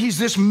fact that he's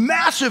this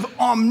massive,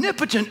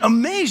 omnipotent,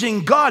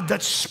 amazing God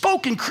that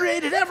spoke and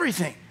created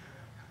everything.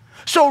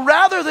 So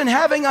rather than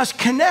having us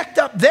connect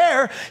up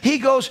there, he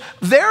goes,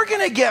 they're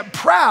going to get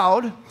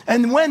proud.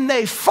 And when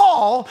they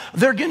fall,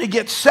 they're going to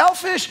get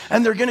selfish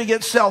and they're going to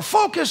get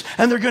self-focused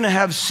and they're going to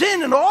have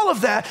sin and all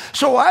of that.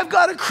 So I've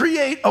got to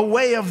create a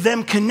way of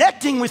them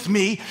connecting with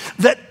me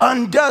that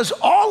undoes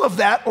all of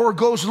that or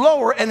goes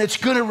lower, and it's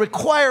going to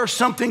require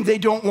something they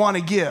don't want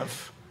to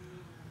give.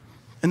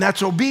 And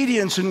that's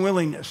obedience and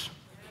willingness.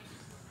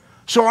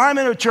 So I'm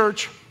in a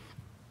church,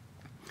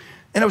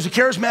 and it was a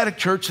charismatic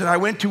church that I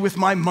went to with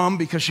my mom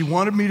because she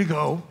wanted me to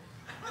go.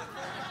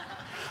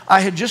 I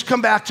had just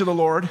come back to the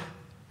Lord.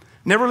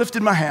 Never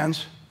lifted my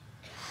hands.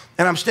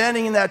 And I'm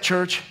standing in that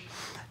church.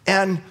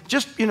 And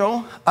just,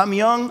 I'm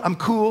young, I'm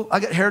cool. I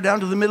got hair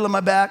down to the middle of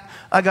my back.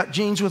 I got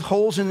jeans with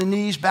holes in the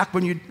knees back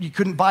when you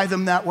couldn't buy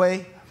them that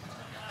way.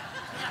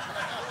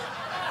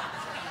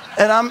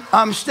 And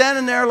I'm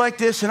standing there like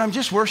this, and I'm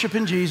just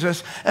worshiping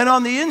Jesus. And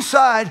on the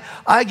inside,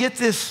 I get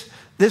this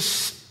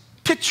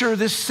picture,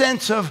 this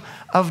sense of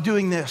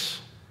doing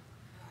this.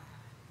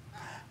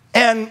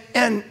 And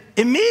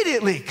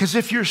immediately, because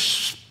if your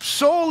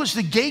soul is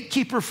the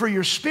gatekeeper for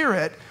your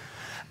spirit,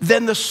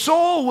 then the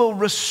soul will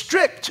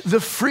restrict the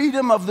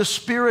freedom of the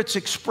spirit's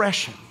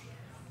expression.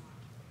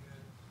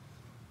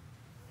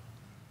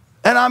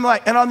 And I'm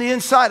like, and on the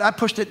inside, I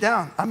pushed it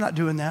down. I'm not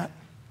doing that.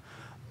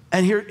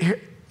 And here,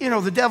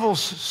 the devil's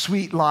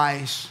sweet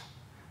lies.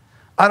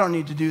 I don't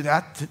need to do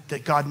that,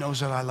 that God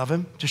knows that I love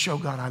him, to show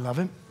God I love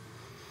him.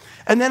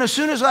 And then as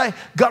soon as I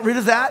got rid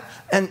of that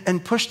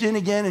and pushed in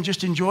again and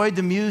just enjoyed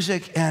the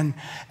music and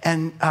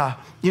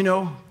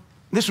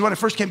this is when I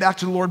first came back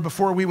to the Lord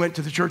before we went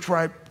to the church where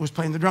I was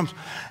playing the drums.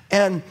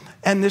 And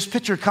this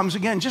picture comes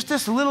again, just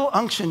this little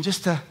unction,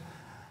 just to,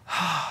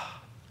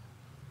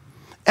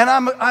 and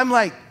I'm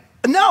like,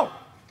 no,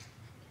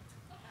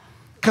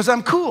 because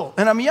I'm cool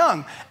and I'm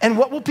young. And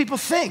what will people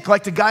think?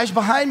 Like the guys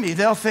behind me,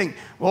 they'll think,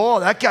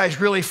 well, that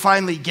guy's really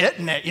finally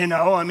getting it,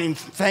 I mean,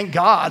 thank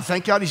God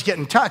he's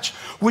getting touched,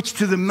 which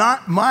to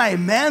my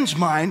man's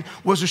mind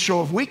was a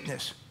show of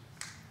weakness.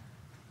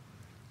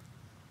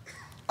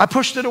 I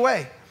pushed it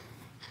away.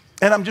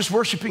 And I'm just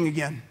worshiping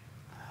again.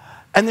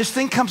 And this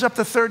thing comes up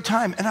the third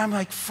time, and I'm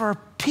like, for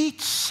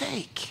Pete's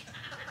sake.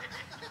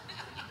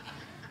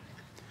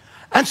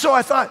 And so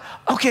I thought,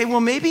 okay,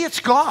 well, maybe it's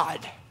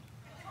God.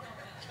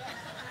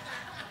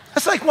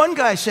 That's like one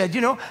guy said,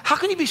 how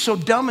can you be so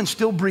dumb and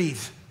still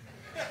breathe?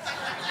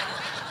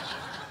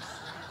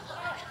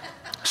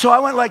 So I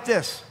went like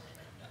this.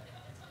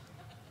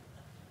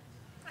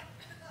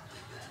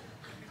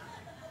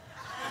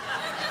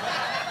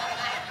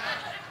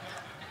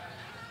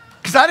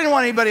 Because I didn't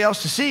want anybody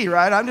else to see,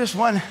 right? I'm just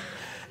one.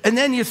 And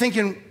then you're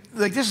thinking,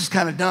 like, this is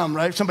kind of dumb,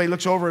 right? Somebody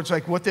looks over, it's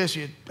like, what this?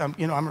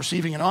 I'm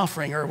receiving an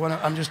offering, or what?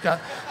 I'm just got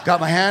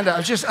my hand out.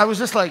 I was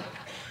just like,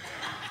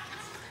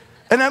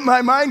 and then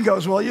my mind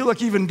goes, well, you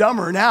look even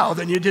dumber now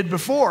than you did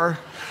before.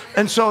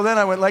 And so then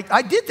I went like,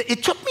 I did.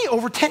 It took me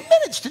over 10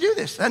 minutes to do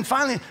this. And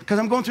finally, because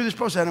I'm going through this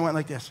process, I went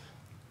like this.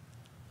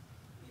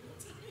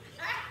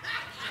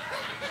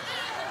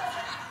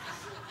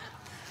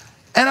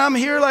 And I'm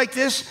here like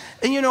this,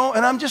 and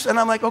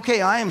I'm like,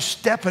 okay, I am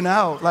stepping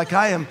out. Like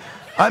the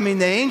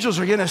angels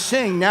are gonna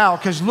sing now,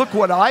 because look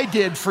what I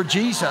did for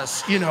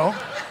Jesus,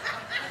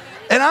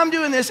 And I'm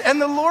doing this, and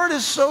the Lord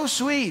is so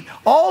sweet.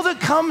 All that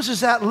comes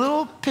is that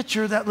little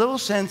picture, that little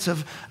sense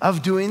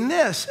of doing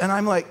this. And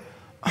I'm like,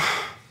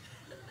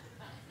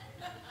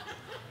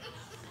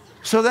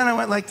 so then I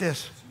went like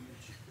this.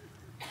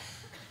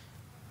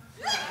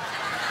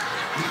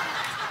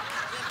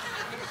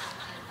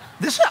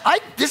 This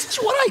is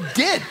what I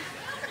did.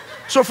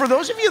 So for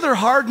those of you that are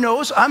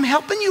hard-nosed, I'm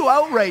helping you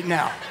out right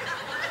now.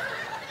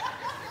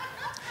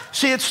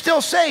 See, it's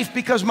still safe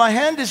because my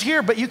hand is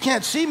here, but you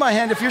can't see my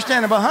hand if you're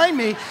standing behind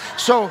me.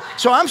 So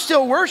I'm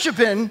still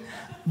worshiping,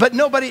 but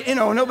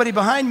nobody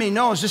behind me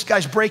knows this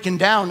guy's breaking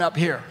down up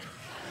here.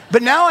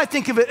 But now I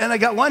think of it, and I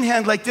got one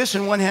hand like this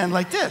and one hand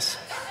like this.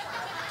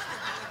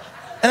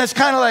 And it's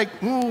kind of like,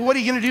 what are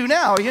you going to do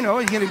now? Are you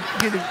going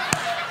to...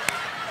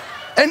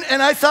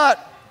 And I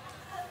thought,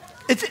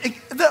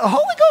 the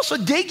Holy Ghost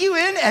will dig you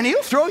in and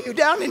he'll throw you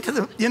down into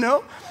the,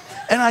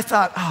 And I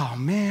thought, oh,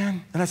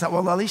 man. And I thought,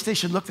 well, at least they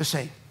should look the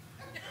same.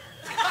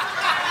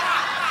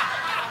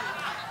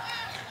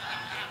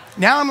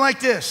 Now I'm like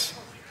this.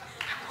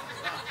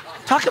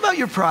 Talk about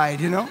your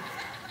pride, And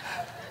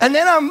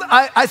then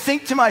I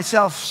think to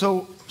myself,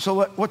 so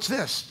what's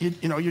this?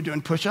 You're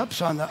doing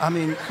push-ups on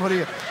what are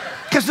you?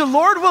 Because the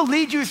Lord will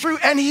lead you through,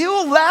 and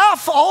he'll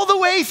laugh all the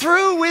way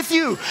through with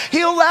you.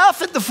 He'll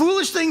laugh at the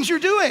foolish things you're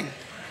doing.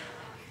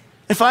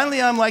 And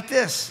finally, I'm like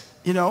this,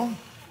 and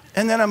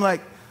then I'm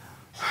like,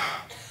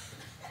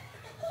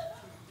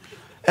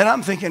 and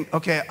I'm thinking,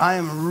 okay, I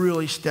am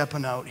really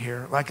stepping out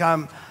here. Like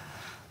I'm,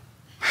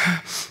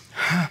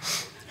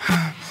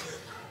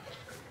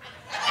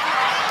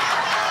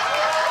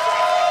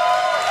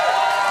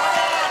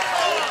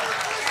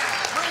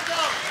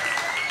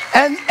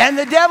 and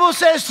the devil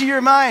says to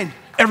your mind,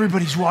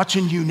 everybody's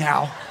watching you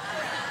now.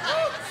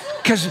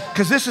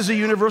 Because this is a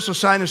universal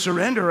sign of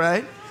surrender,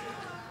 right?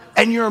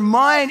 And your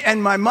mind,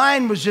 and my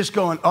mind was just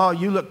going, oh,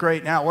 you look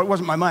great now. Well, it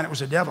wasn't my mind, it was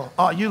the devil.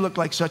 Oh, you look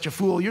like such a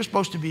fool. You're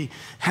supposed to be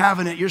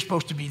having it. You're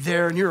supposed to be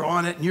there, and you're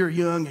on it, and you're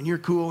young, and you're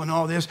cool, and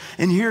all this.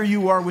 And here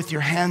you are with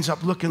your hands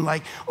up looking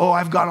like, oh,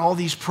 I've got all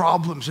these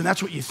problems. And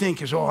that's what you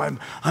think is, oh,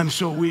 I'm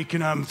so weak,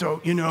 and I'm so,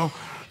 you know,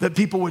 that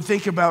people would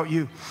think about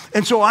you.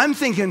 And so I'm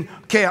thinking,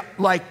 okay,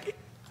 like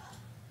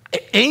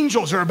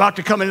angels are about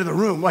to come into the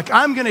room. Like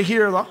I'm going to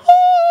hear the,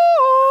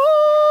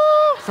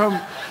 oh, from,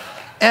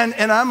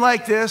 and I'm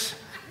like this.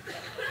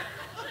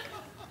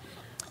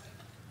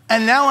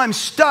 And now I'm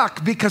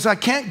stuck because I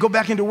can't go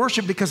back into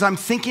worship because I'm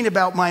thinking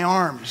about my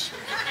arms.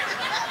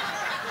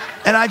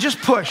 And I just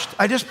pushed.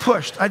 I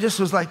just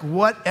was like,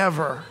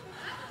 whatever.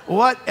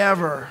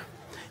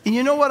 And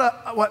you know what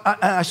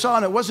I saw,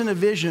 and it wasn't a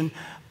vision.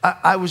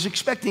 I was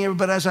expecting it,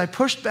 but as I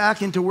pushed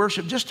back into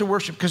worship, just to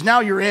worship, because now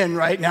you're in,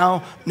 right?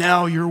 Now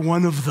you're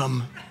one of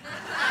them.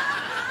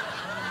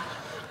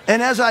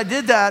 And as I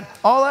did that,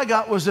 all I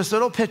got was this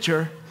little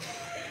picture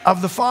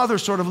of the Father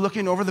sort of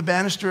looking over the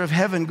banister of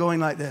heaven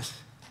going like this.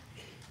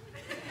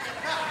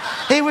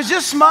 He was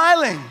just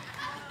smiling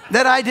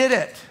that I did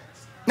it.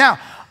 Now,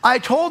 I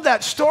told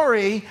that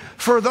story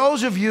for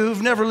those of you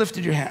who've never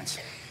lifted your hands.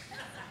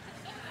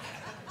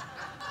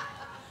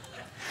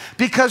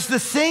 Because the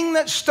thing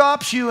that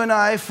stops you and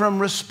I from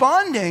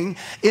responding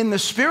in the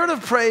spirit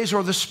of praise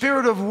or the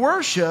spirit of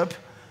worship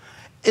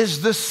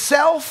is the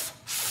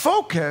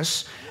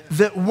self-focus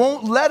that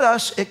won't let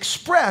us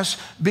express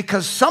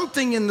because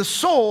something in the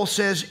soul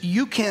says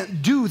you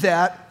can't do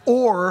that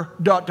or ...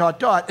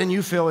 and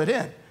you fill it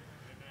in.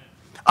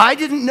 I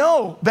didn't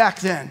know back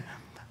then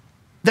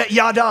that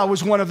yada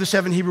was one of the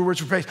 7 Hebrew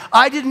words for praise.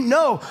 I didn't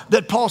know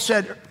that Paul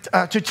said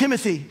to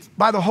Timothy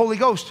by the Holy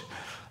Ghost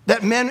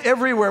that men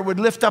everywhere would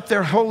lift up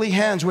their holy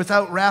hands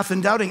without wrath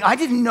and doubting. I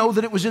didn't know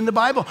that it was in the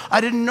Bible.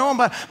 I didn't know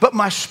about it. But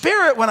my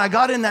spirit, when I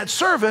got in that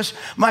service,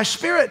 my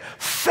spirit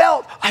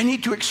felt I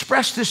need to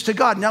express this to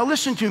God. Now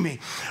listen to me.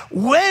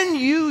 When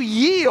you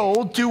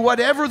yield to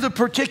whatever the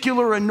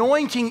particular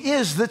anointing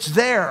is that's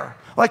there,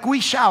 like we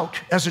shout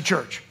as a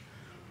church.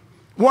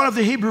 One of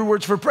the Hebrew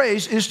words for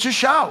praise is to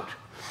shout.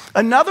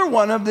 Another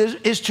one of this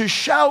is to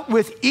shout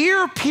with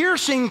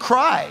ear-piercing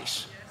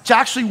cries. It's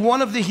actually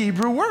one of the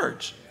Hebrew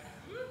words.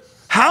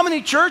 How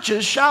many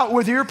churches shout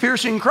with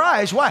ear-piercing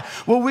cries? Why?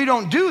 Well, we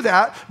don't do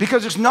that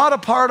because it's not a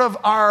part of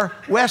our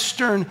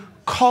Western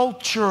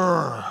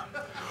culture,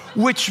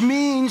 which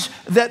means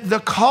that the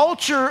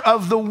culture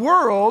of the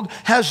world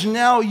has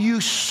now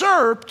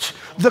usurped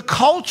the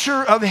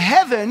culture of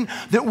heaven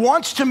that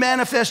wants to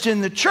manifest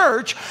in the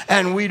church,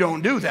 and we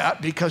don't do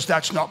that because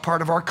that's not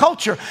part of our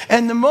culture.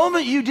 And the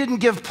moment you didn't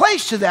give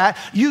place to that,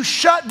 you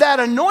shut that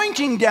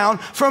anointing down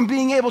from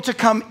being able to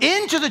come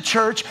into the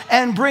church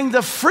and bring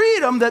the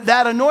freedom that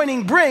that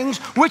anointing brings,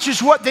 which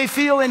is what they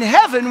feel in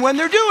heaven when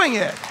they're doing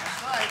it.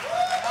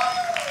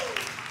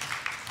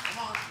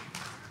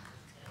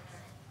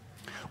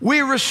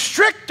 We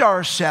restrict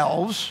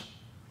ourselves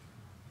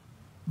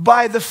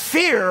by the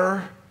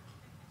fear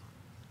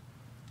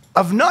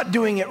of not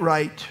doing it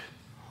right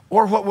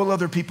or what will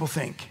other people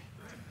think.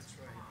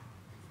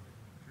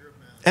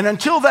 And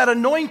until that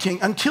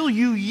anointing, until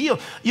you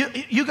yield,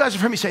 you guys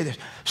have heard me say this,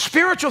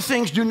 spiritual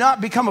things do not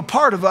become a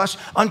part of us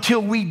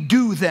until we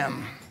do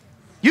them.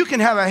 You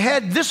can have a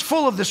head this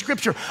full of the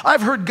scripture.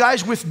 I've heard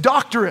guys with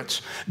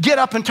doctorates get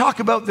up and talk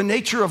about the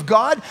nature of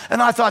God,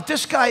 and I thought,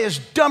 this guy is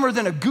dumber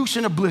than a goose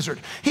in a blizzard.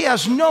 He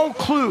has no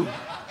clue.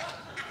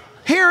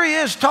 Here he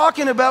is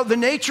talking about the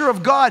nature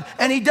of God,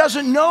 and he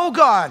doesn't know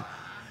God.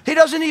 He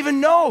doesn't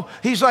even know.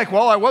 He's like,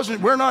 well,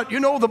 we're not,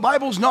 the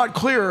Bible's not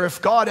clear if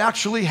God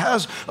actually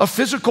has a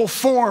physical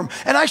form.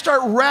 And I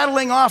start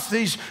rattling off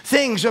these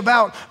things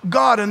about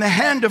God and the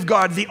hand of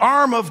God, the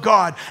arm of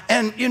God,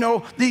 and,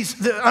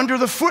 under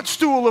the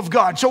footstool of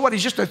God. So what,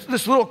 he's just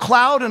this little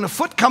cloud and a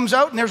foot comes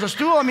out and there's a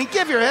stool? I mean,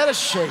 give your head a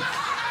shake.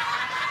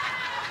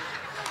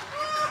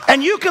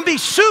 And you can be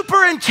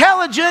super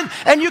intelligent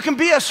and you can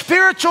be a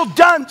spiritual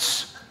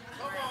dunce.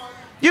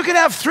 You can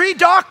have 3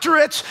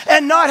 doctorates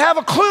and not have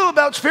a clue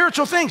about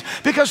spiritual things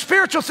because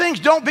spiritual things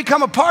don't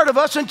become a part of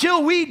us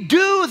until we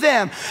do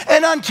them.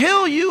 And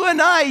until you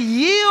and I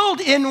yield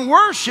in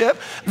worship,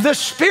 the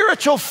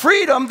spiritual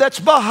freedom that's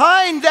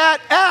behind that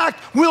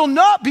act will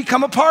not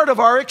become a part of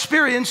our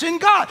experience in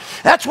God.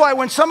 That's why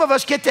when some of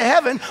us get to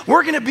heaven,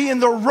 we're going to be in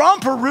the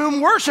romper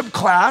room worship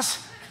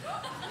class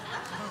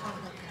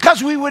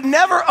because we would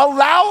never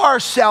allow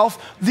ourselves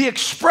the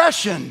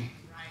expression.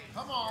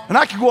 And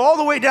I could go all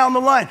the way down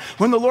the line.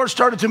 When the Lord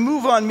started to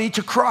move on me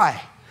to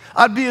cry,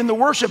 I'd be in the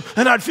worship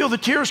and I'd feel the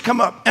tears come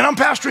up. And I'm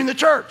pastoring the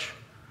church.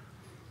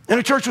 And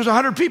the church was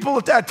 100 people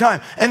at that time.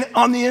 And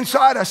on the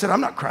inside, I said,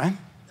 I'm not crying.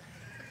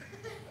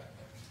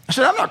 I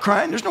said, I'm not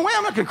crying. There's no way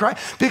I'm not going to cry.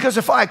 Because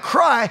if I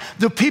cry,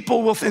 the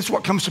people will think, it's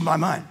what comes to my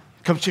mind,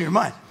 comes to your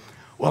mind.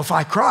 Well, if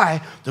I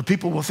cry, the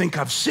people will think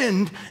I've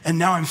sinned and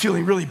now I'm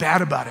feeling really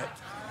bad about it.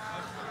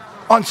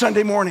 On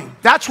Sunday morning.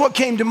 That's what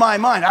came to my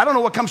mind. I don't know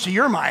what comes to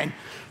your mind.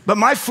 But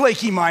my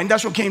flaky mind,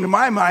 that's what came to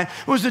my mind,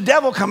 was the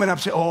devil coming up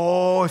saying,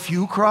 oh, if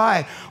you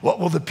cry, what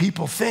will the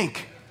people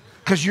think?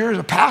 Because you're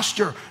a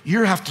pastor,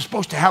 you're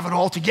supposed to have it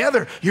all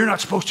together. You're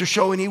not supposed to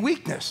show any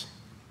weakness.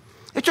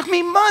 It took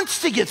me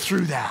months to get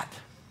through that.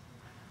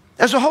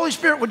 As the Holy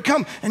Spirit would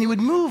come and he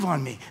would move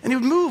on me, and he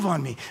would move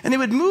on me, and he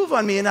would move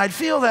on me, and I'd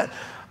feel that,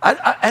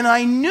 and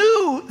I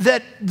knew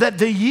that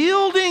the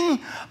yielding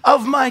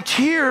of my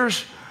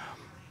tears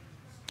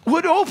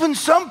would open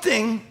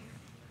something,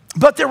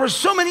 but there were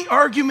so many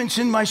arguments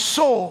in my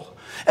soul,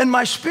 and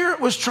my spirit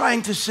was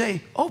trying to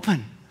say,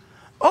 open,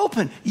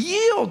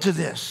 yield to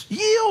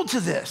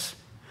this,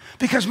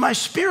 because my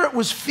spirit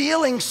was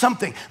feeling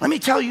something. Let me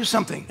tell you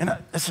something, and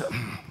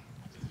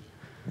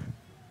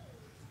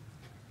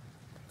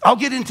I'll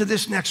get into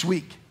this next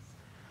week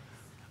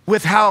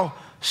with how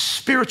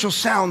spiritual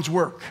sounds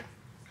work.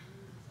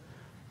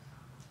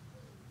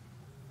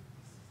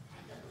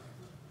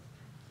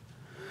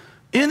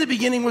 In the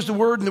beginning was the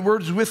Word, and the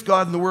Word was with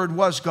God, and the Word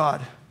was God.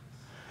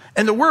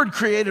 And the Word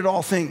created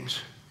all things.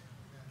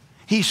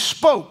 He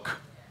spoke.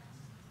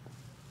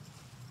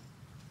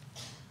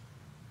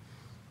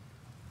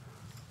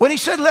 When he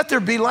said, let there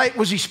be light,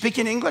 was he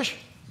speaking English?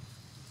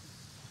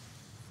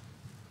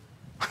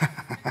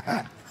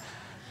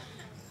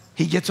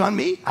 He gets on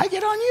me, I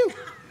get on you.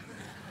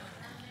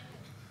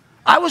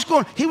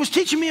 He was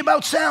teaching me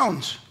about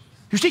sounds.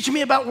 He was teaching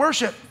me about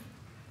worship.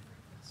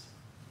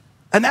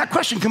 And that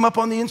question came up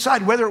on the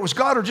inside, whether it was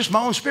God or just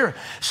my own spirit.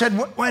 Said,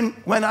 when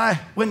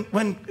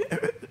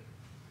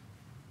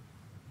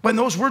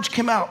those words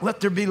came out,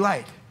 let there be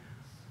light,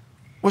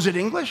 was it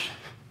English?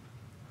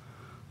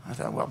 I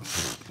thought, well,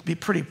 I'd be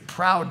pretty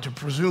proud to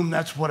presume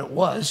that's what it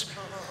was.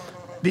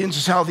 Being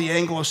as how the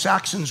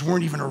Anglo-Saxons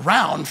weren't even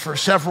around for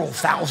several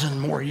thousand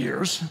more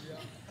years.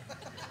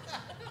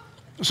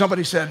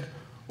 Somebody said,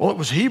 well, it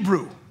was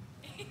Hebrew.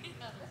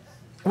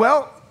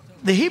 Well,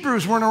 the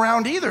Hebrews weren't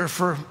around either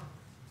for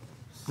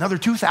another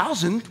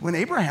 2,000 when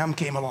Abraham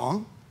came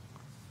along.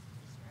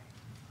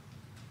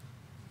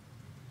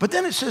 But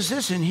then it says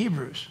this in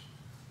Hebrews,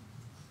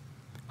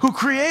 who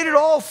created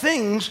all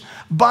things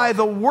by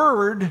the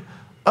word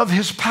of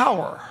his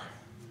power.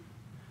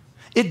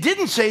 It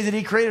didn't say that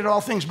he created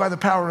all things by the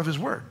power of his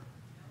word.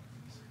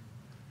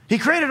 He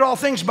created all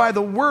things by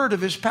the word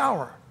of his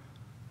power.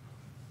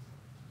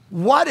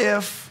 What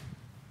if,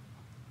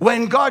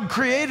 when God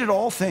created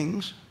all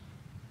things,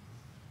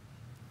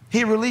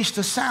 he released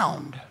a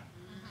sound?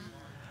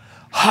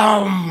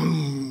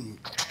 Hum.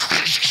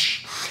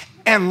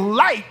 And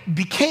light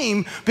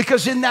became,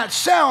 because in that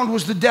sound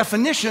was the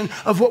definition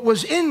of what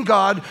was in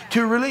God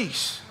to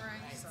release.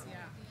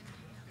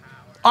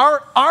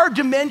 Our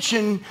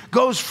dimension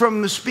goes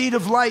from the speed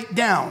of light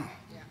down.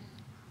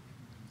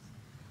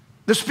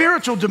 The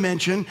spiritual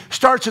dimension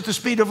starts at the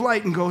speed of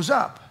light and goes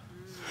up.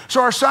 So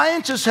our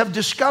scientists have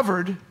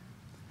discovered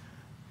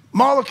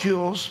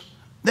molecules,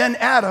 then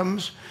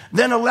atoms,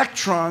 then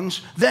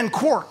electrons, then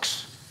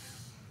quarks.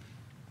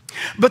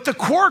 But the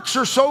quarks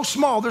are so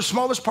small, they're the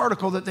smallest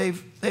particle that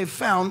they've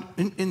found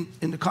in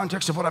the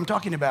context of what I'm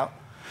talking about.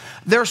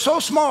 They're so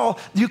small,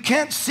 you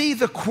can't see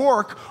the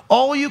quark.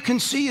 All you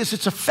can see is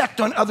its effect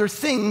on other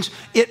things.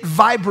 It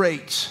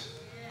vibrates.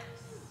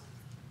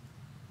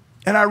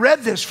 And I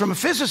read this from a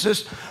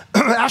physicist,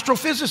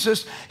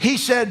 astrophysicist. He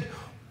said,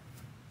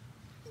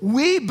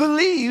 we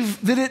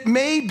believe that it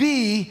may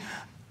be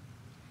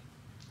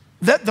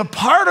that the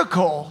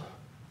particle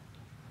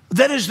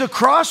that is the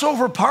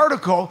crossover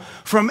particle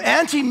from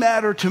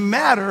antimatter to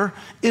matter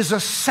is a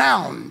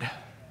sound.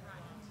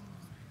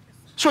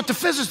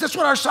 That's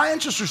what our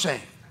scientists are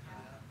saying.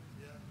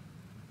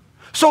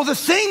 So the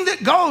thing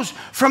that goes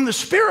from the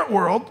spirit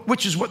world,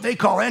 which is what they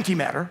call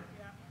antimatter,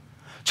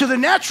 to the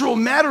natural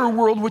matter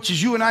world, which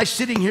is you and I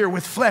sitting here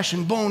with flesh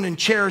and bone and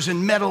chairs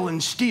and metal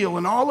and steel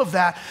and all of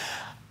that,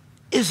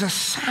 is a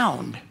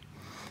sound.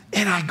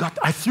 And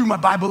I threw my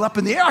Bible up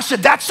in the air. I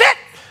said, that's it.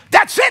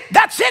 That's it.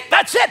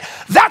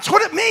 That's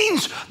what it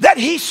means that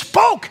he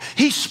spoke.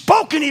 He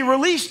spoke and he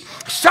released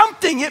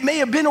something. It may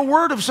have been a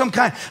word of some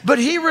kind, but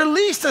he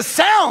released a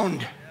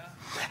sound.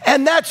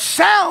 And that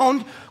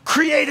sound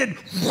created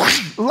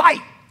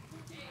light.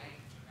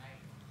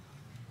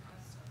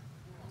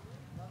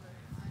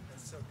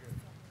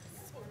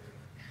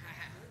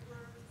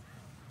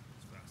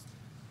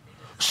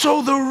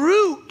 So the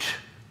root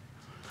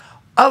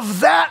of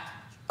that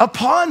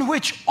upon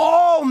which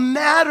all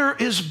matter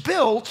is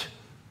built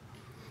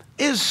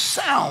is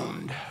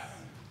sound.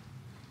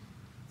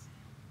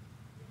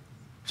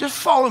 Just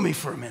follow me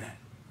for a minute.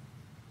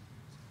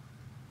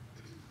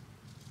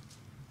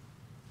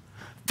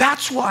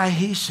 That's why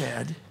he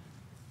said,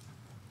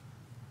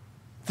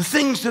 the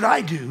things that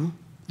I do,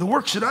 the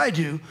works that I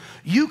do,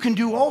 you can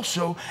do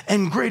also,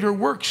 and greater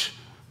works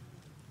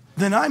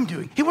than I'm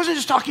doing. He wasn't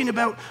just talking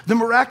about the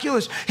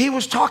miraculous. He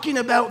was talking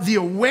about the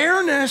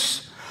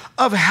awareness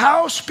of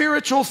how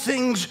spiritual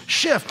things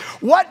shift.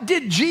 What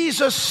did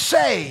Jesus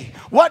say?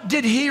 What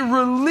did he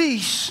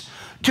release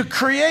to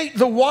create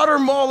the water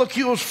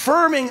molecules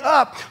firming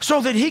up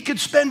so that he could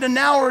spend an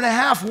hour and a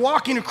half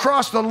walking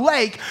across the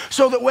lake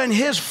so that when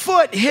his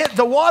foot hit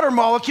the water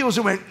molecules,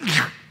 it went.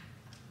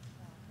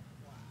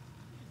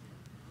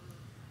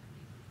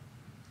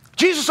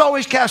 Jesus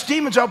always cast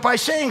demons out by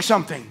saying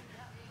something.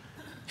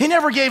 He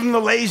never gave them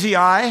the lazy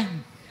eye.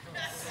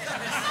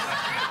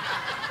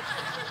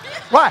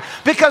 Why?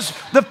 Because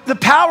the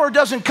power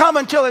doesn't come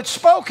until it's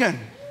spoken.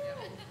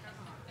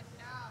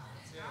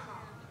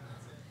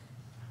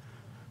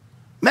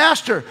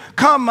 Master,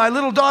 come, my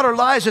little daughter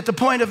lies at the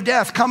point of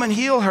death. Come and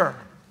heal her.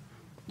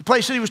 The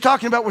place that he was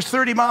talking about was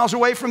 30 miles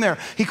away from there.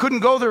 He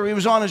couldn't go there. He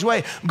was on his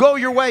way. Go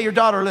your way, your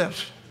daughter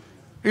lives.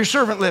 Your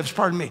servant lives,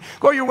 pardon me.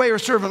 Go your way, your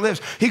servant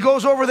lives. He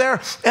goes over there,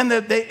 and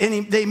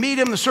they meet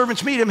him. The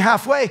servants meet him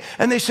halfway,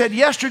 and they said,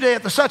 yesterday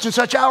at the such and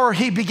such hour,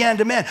 he began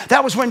to mend.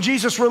 That was when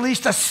Jesus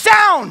released a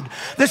sound,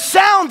 the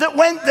sound that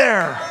went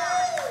there.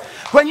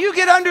 When you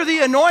get under the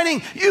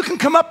anointing, you can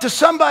come up to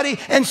somebody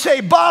and say,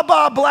 ba,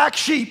 ba, black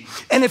sheep.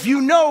 And if you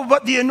know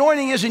what the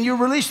anointing is and you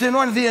release the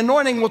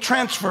anointing will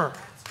transfer.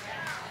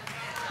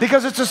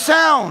 Because it's a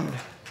sound.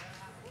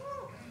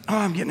 Oh,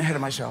 I'm getting ahead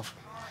of myself.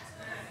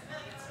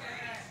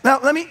 Now,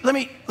 let me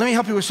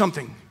help you with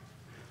something.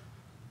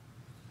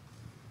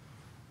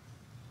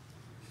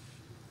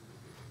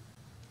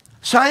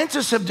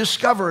 Scientists have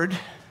discovered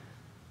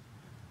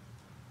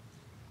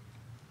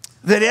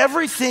that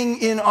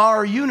everything in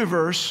our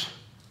universe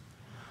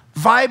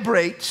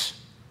vibrates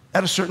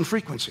at a certain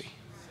frequency.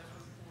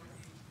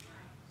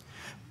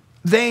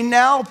 They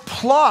now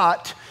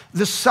plot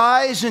the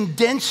size and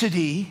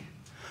density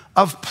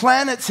of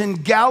planets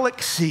and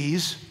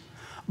galaxies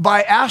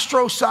by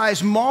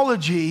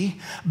astroseismology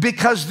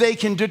because they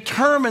can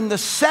determine the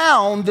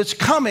sound that's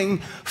coming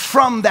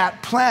from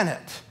that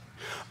planet.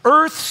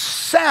 Earth's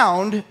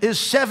sound is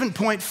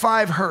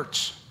 7.5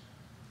 hertz.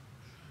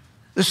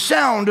 The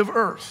sound of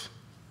Earth.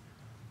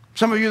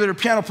 Some of you that are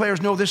piano players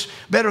know this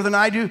better than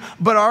I do,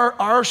 but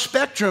our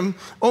spectrum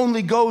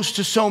only goes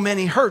to so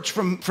many hertz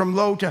from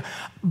low to...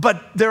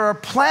 But there are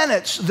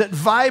planets that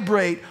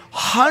vibrate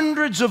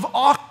hundreds of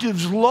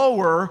octaves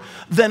lower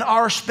than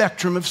our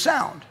spectrum of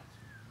sound.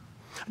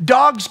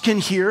 Dogs can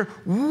hear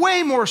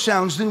way more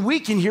sounds than we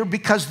can hear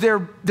because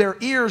their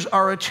ears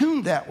are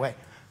attuned that way.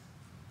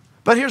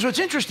 But here's what's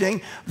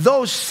interesting.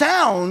 Those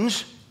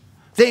sounds,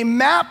 they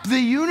map the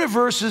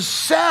universe's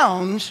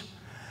sounds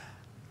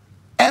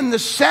and the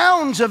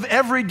sounds of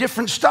every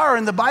different star.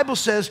 And the Bible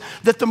says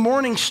that the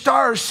morning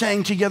stars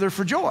sang together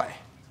for joy.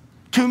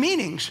 Two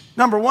meanings.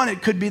 Number one,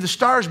 it could be the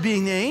stars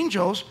being the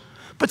angels.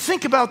 But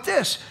think about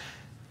this.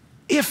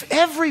 If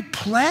every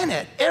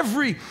planet,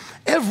 every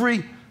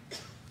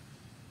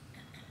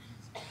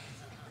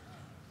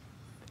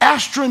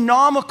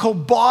astronomical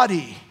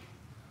body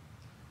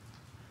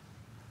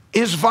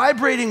is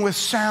vibrating with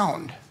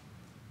sound,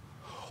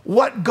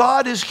 what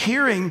God is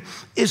hearing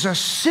is a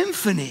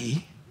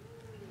symphony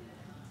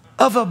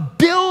of a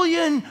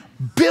billion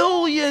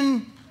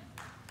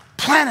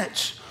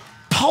planets,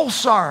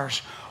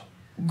 pulsars,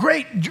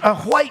 great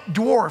white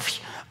dwarfs,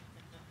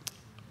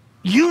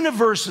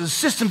 universes,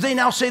 systems. They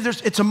now say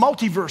it's a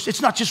multiverse.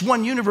 It's not just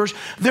one universe.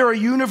 There are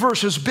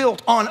universes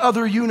built on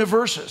other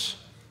universes.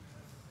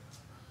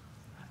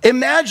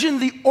 Imagine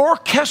the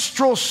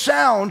orchestral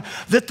sound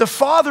that the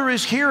Father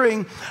is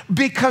hearing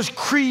because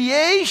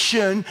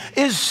creation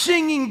is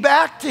singing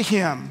back to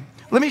him.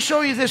 Let me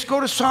show you this. Go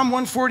to Psalm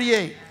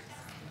 148.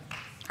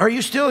 Are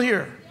you still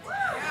here?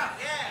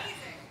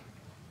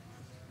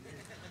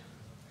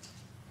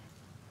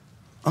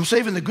 I'm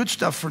saving the good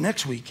stuff for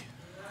next week.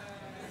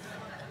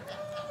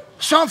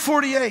 Psalm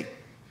 48.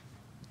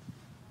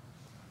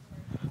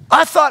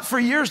 I thought for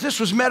years this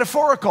was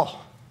metaphorical.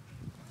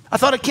 I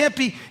thought it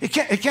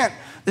can't.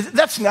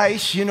 That's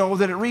nice, you know,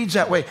 that it reads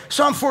that way.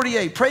 Psalm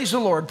 48, praise the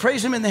Lord,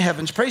 praise him in the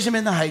heavens, praise him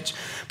in the heights,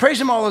 praise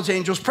him all his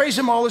angels, praise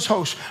him all his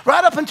hosts.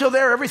 Right up until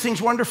there,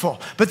 everything's wonderful.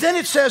 But then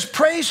it says,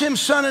 praise him,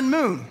 sun and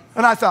moon.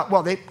 And I thought,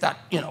 well,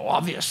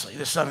 obviously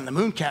the sun and the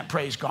moon can't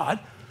praise God.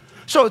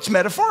 So it's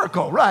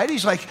metaphorical, right?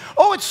 He's like,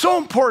 oh, it's so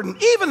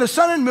important. Even the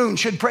sun and moon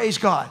should praise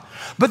God.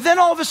 But then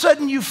all of a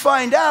sudden you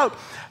find out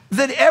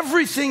that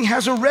everything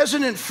has a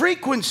resonant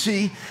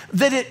frequency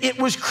that it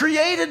was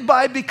created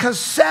by, because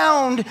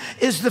sound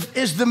is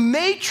the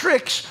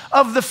matrix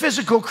of the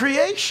physical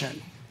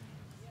creation.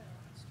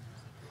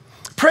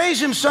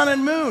 Praise him, sun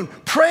and moon.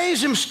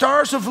 Praise him,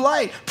 stars of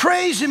light.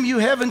 Praise him, you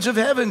heavens of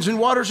heavens and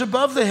waters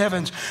above the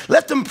heavens.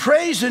 Let them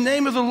praise the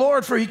name of the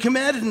Lord, for he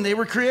commanded and they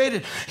were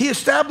created. He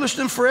established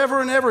them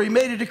forever and ever. He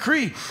made a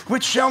decree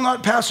which shall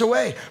not pass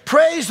away.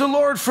 Praise the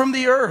Lord from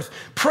the earth.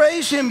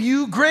 Praise him,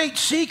 you great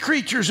sea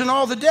creatures in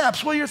all the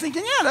depths. Well, you're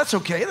thinking, yeah, that's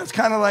okay. That's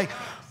kind of like,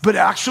 but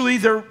actually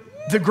they're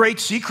the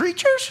great sea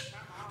creatures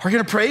are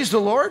going to praise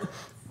the Lord.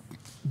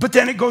 But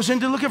then it goes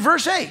into, look at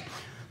verse 8.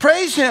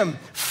 Praise him,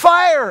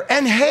 fire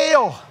and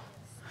hail,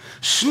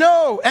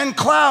 snow and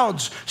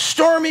clouds,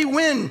 stormy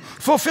wind,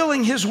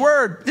 fulfilling his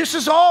word. This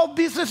is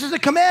a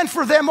command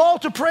for them all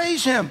to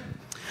praise him.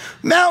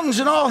 Mountains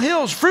and all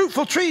hills,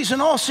 fruitful trees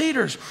and all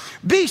cedars,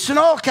 beasts and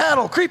all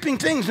cattle, creeping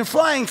things and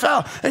flying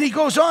fowl. And he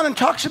goes on and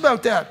talks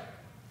about that.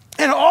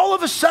 And all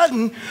of a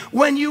sudden,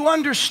 when you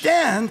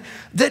understand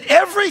that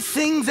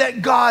everything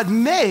that God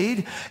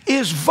made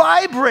is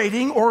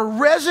vibrating or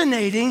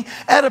resonating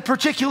at a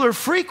particular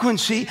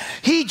frequency,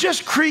 he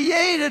just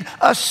created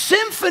a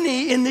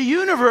symphony in the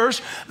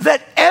universe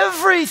that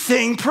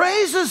everything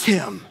praises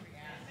him.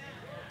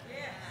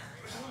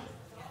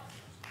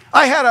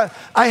 I had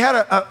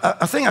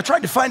a thing, I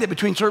tried to find it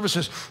between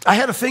services. I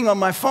had a thing on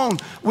my phone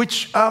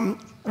which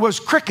was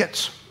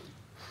crickets.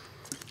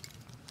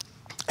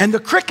 And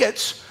the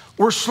crickets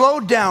were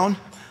slowed down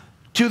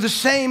to the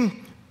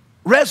same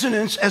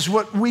resonance as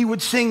what we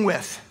would sing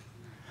with.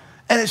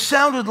 And it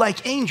sounded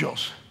like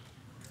angels.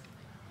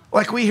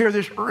 Like we hear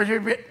this,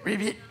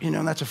 you know,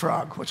 and that's a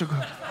frog. What's it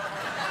called?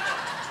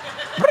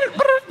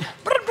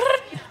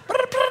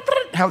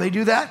 How they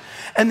do that.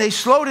 And they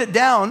slowed it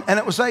down, and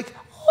it was like,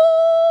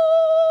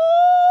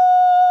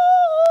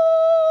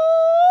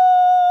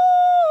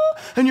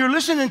 and you're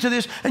listening to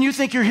this, and you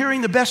think you're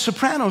hearing the best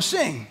soprano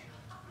sing.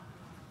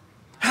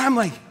 And I'm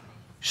like,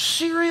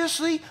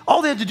 seriously?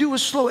 All they had to do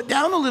was slow it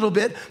down a little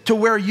bit to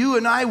where you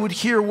and I would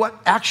hear what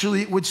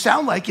actually it would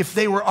sound like if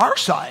they were our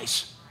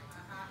size,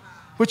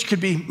 which could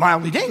be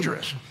mildly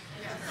dangerous.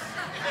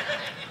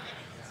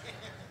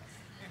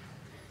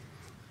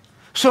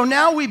 So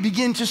now we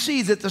begin to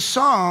see that the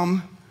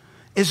psalm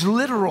is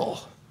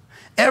literal.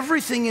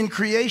 Everything in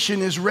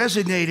creation is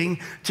resonating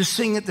to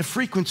sing at the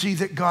frequency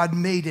that God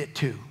made it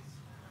to.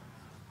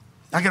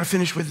 I got to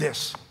finish with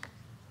this.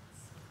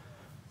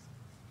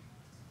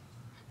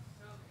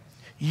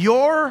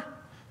 Your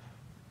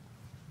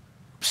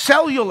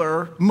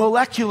cellular,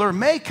 molecular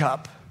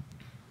makeup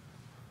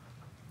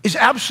is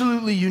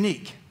absolutely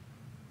unique.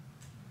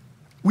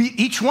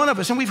 Each one of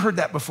us, and we've heard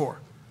that before.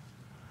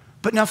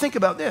 But now think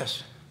about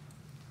this.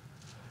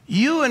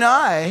 You and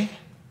I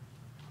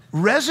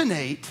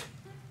resonate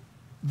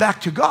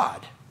back to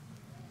God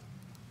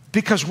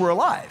because we're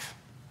alive.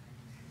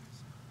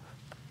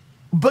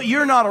 But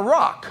you're not a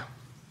rock.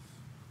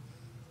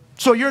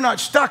 So you're not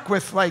stuck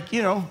with, like,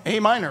 you know, A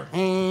minor.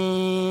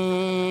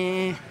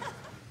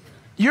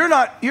 You're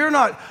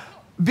not,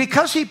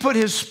 because he put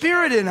his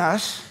spirit in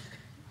us,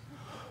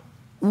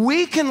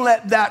 we can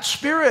let that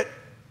spirit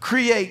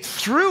create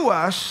through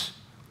us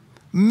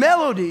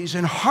melodies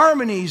and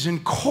harmonies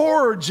and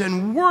chords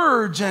and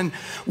words, and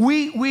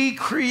we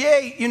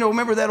create, you know,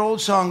 remember that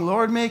old song,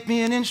 Lord, make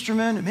me an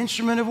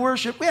instrument of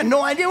worship? We had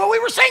no idea what we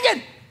were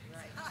singing.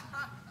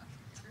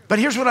 But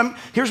here's what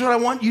I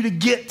want you to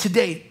get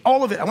today.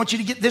 All of it. I want you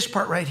to get this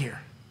part right here.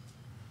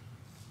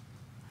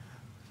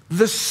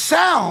 The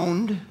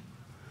sound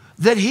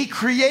that he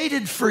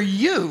created for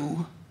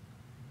you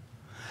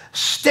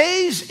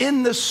stays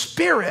in the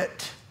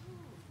spirit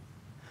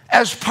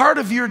as part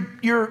of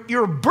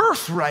your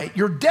birthright,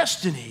 your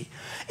destiny.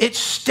 It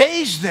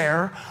stays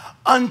there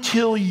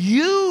until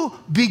you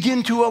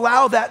begin to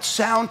allow that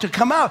sound to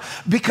come out,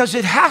 because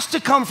it has to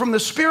come from the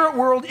spirit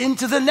world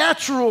into the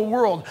natural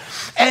world.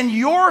 And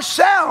your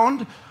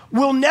sound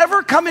will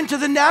never come into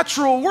the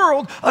natural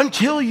world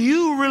until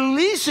you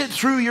release it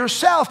through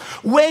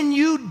yourself. When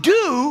you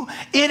do,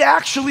 it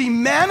actually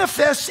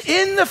manifests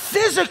in the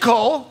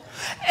physical.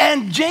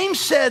 And James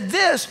said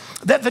this,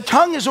 that the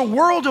tongue is a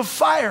world of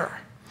fire,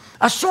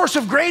 a source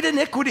of great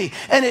iniquity,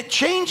 and it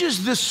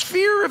changes the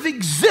sphere of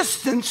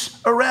existence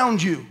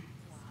around you.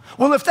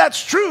 Well, if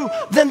that's true,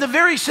 then the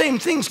very same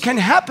things can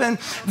happen,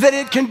 that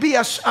it can be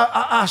a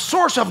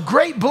source of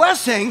great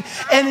blessing,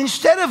 and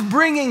instead of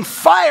bringing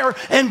fire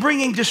and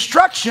bringing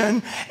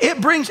destruction, it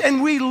brings,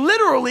 and we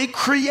literally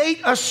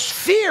create a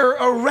sphere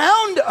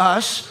around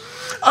us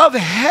of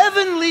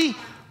heavenly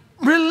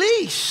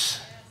release.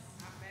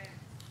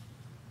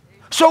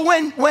 So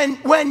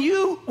when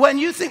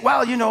you think,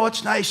 well, you know,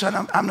 it's nice, and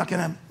I'm not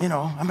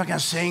gonna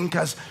sing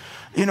because,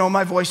 you know,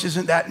 my voice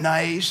isn't that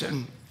nice,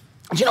 and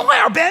do you know why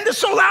our band is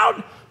so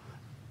loud?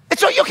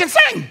 It's so you can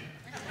sing.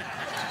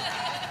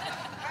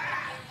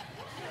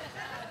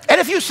 And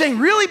if you sing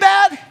really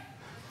bad,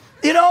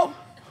 you know,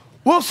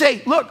 we'll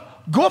say, look,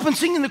 go up and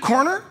sing in the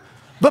corner,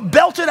 but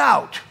belt it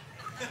out.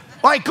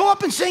 Like, go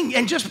up and sing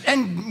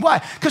and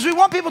why? Because we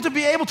want people to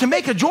be able to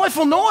make a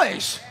joyful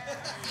noise.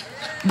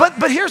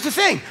 But here's the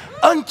thing.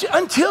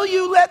 Until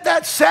you let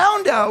that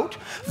sound out,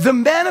 the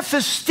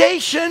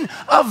manifestation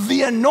of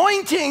the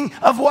anointing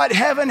of what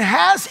heaven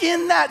has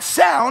in that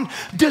sound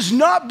does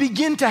not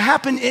begin to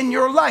happen in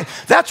your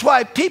life. That's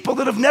why people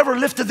that have never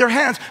lifted their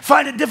hands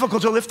find it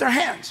difficult to lift their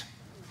hands.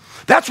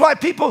 That's why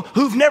people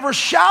who've never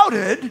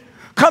shouted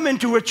come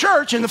into a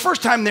church, and the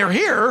first time they're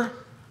here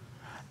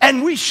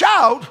and we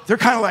shout, they're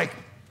kind of like,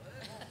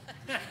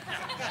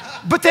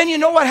 but then you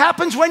know what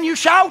happens when you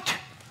shout?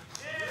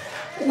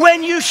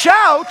 When you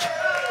shout,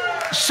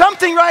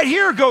 something right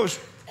here goes,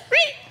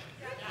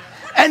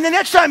 and the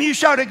next time you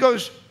shout, it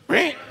goes,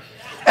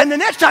 and the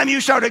next time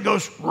you shout, it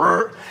goes,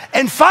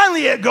 and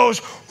finally it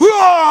goes,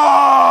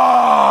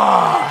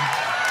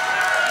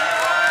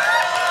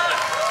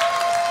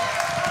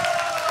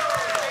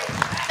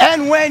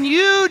 and when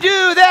you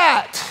do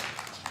that,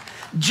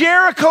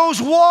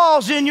 Jericho's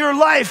walls in your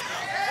life,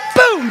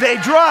 boom, they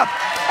drop.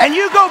 And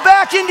you go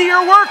back into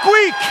your work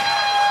week.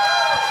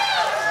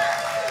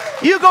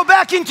 You go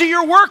back into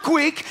your work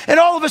week, and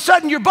all of a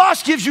sudden your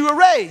boss gives you a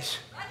raise.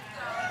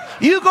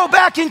 You go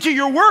back into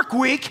your work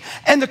week,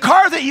 and the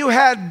car that you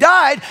had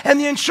died, and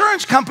the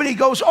insurance company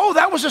goes, oh,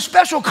 that was a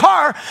special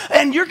car,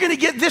 and you're going to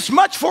get this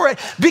much for it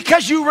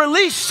because you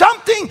released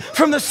something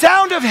from the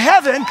sound of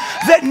heaven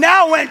that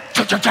now went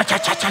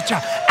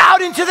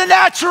out into the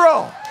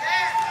natural.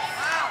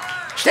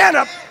 Stand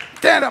up.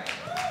 Stand up.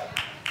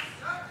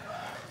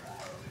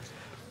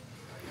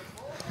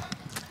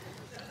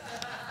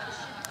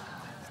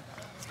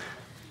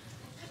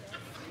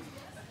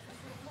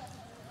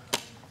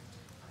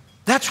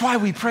 That's why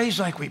we praise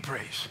like we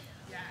praise.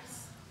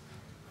 Yes.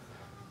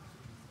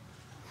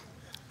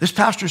 This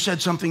pastor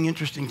said something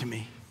interesting to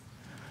me.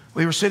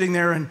 We were sitting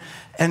there,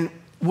 and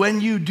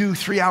when you do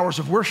 3 hours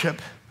of worship,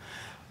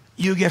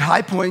 you get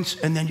high points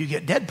and then you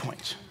get dead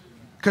points.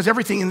 Because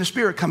everything in the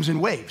spirit comes in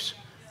waves.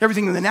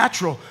 Everything in the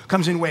natural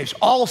comes in waves.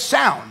 All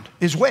sound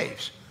is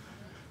waves,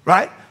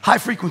 right? High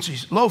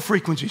frequencies, low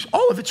frequencies,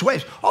 all of it's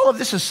waves. All of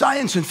this is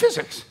science and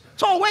physics.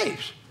 It's all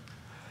waves.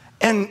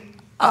 And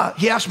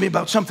he asked me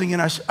about something,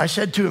 and I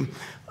said to him,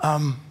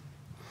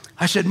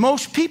 I said,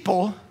 most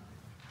people,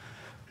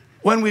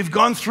 when we've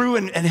gone through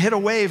and hit a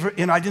wave,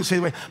 and I didn't say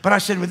the wave, but I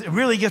said it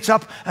really gets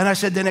up, and I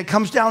said then it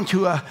comes down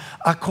to a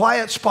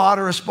quiet spot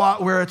or a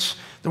spot where it's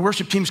the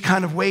worship team's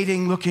kind of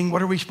waiting, looking,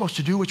 what are we supposed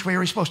to do? Which way are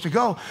we supposed to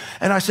go?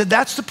 And I said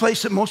that's the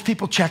place that most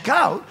people check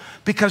out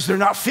because they're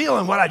not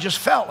feeling what I just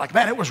felt. Like,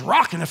 man, it was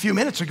rocking a few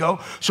minutes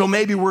ago, so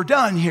maybe we're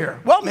done here.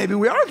 Well, maybe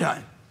we are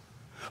done.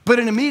 But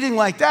in a meeting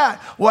like that,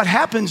 what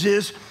happens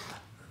is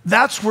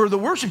that's where the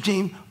worship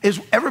team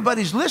is,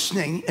 everybody's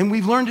listening, and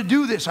we've learned to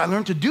do this. I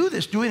learned to do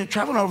this, doing it,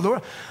 traveling all over the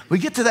world. We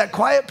get to that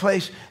quiet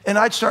place, and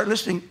I'd start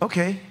listening.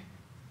 Okay,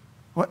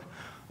 what?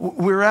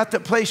 We're at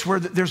that place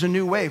where there's a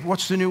new wave.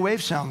 What's the new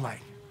wave sound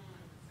like?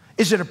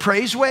 Is it a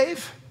praise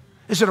wave?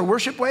 Is it a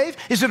worship wave?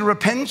 Is it a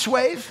repentance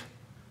wave?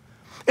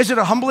 Is it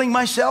a humbling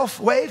myself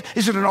wave?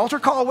 Is it an altar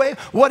call wave?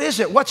 What is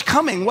it? What's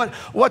coming?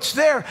 What's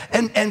there?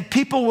 And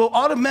people will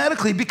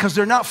automatically, because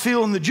they're not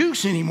feeling the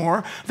juice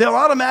anymore, they'll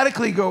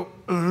automatically go,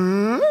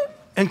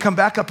 and come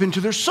back up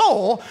into their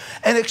soul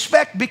and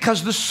expect,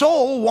 because the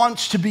soul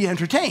wants to be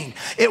entertained.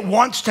 It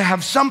wants to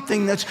have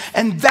something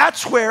and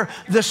that's where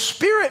the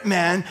spirit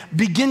man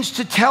begins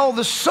to tell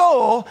the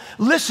soul,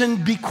 listen,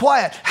 be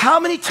quiet.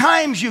 How many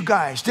times, you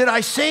guys, did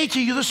I say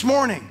to you this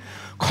morning,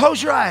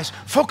 close your eyes,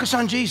 focus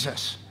on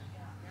Jesus?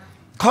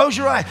 Close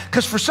your eyes.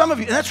 Because for some of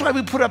you, and that's why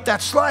we put up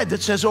that slide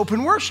that says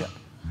open worship.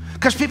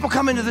 Because people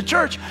come into the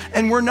church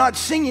and we're not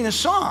singing a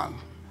song.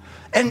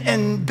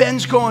 And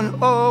Ben's going,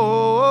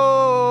 oh,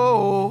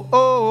 oh, oh,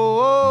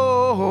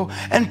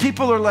 oh, and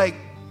people are like,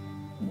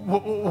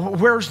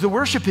 where's the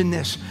worship in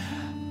this?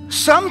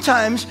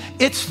 Sometimes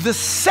it's the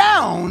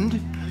sound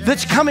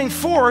that's coming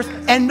forth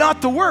and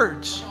not the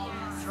words.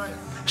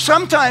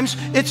 Sometimes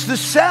it's the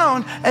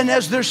sound, and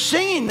as they're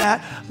singing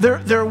that,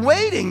 they're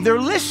waiting,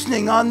 they're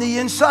listening on the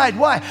inside.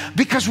 Why?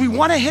 Because we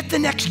want to hit the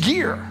next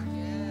gear.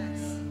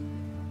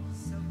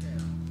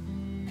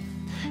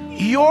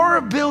 Your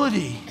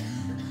ability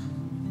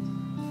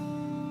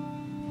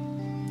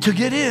to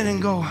get in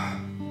and go,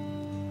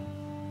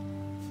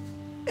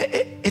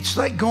 it's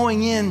like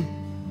going in,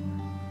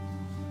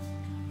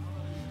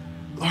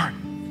 Lord,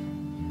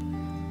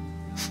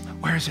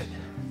 where is it?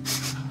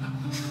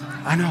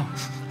 I know.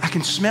 I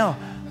can smell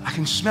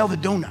the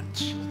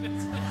donuts.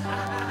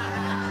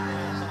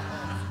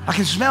 I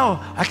can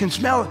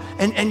smell,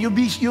 and you'll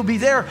be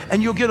there,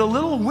 and you'll get a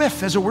little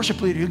whiff as a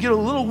worship leader. You'll get a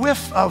little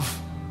whiff of,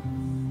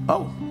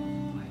 oh,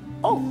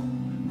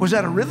 was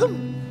that a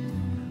rhythm?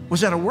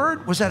 Was that a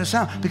word? Was that a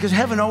sound? Because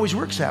heaven always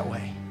works that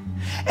way.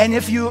 And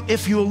if you'll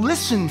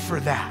listen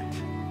for that,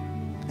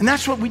 and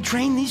that's what we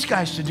train these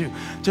guys to do,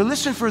 to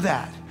listen for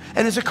that.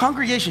 And as a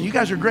congregation, you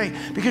guys are great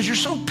because you're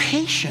so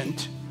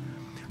patient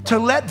to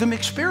let them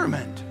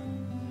experiment.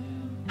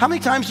 How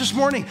many times this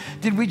morning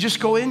did we just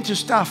go into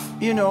stuff,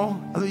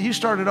 you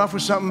started off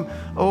with something,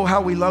 oh, how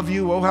we love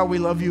you, oh, how we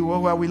love you,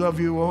 oh, how we love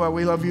you, oh, how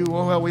we love you,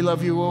 oh, how we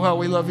love you, oh, how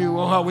we love you,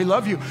 oh, how we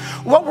love you.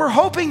 What we're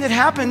hoping that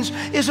happens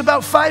is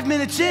about 5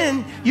 minutes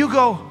in, you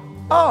go,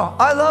 oh,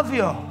 I love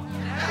you.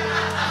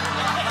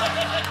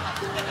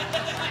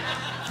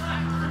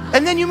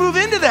 And then you move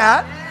into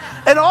that,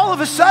 and all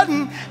of a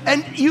sudden,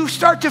 and you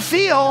start to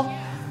feel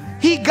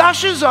he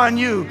gushes on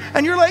you,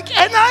 and you're like,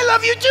 and I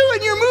love you too,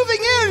 and you're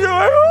moving in.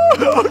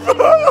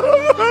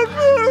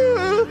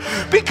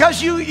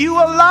 Because you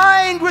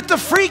aligned with the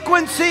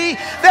frequency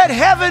that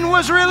heaven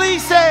was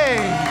releasing.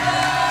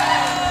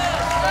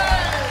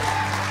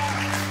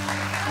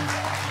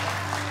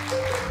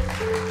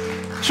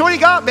 So what do you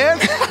got, man?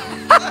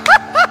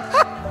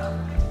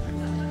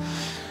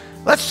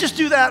 Let's just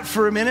do that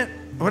for a minute,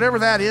 whatever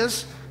that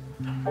is,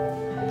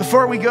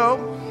 before we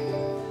go.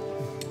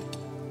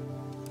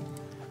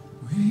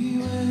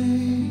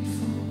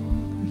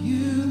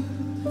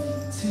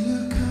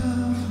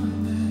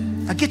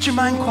 Now get your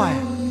mind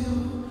quiet.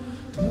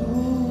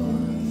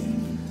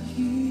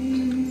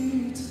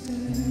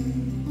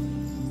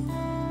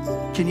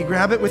 Can you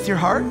grab it with your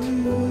heart?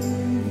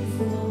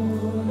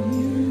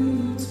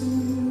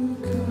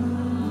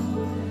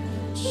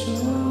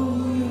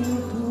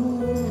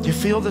 Do you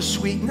feel the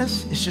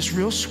sweetness? It's just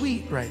real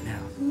sweet right now.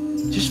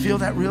 Just feel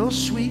that real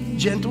sweet,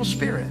 gentle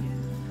spirit.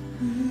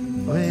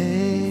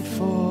 Wait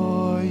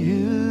for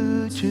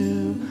you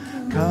to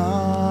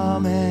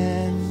come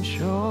and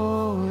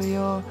show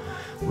your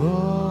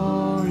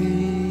glory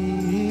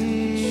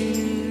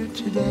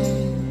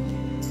today.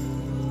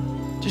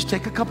 Just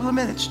take a couple of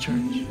minutes,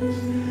 church.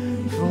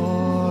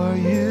 For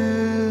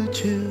you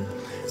to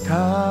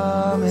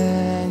come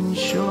and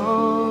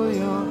show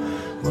your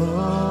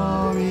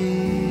glory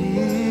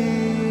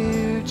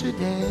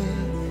today.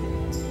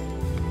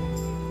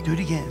 Do it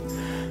again.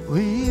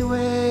 We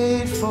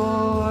wait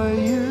for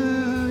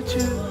you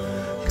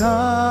to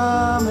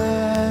come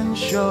and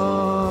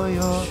show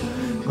your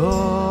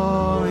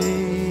glory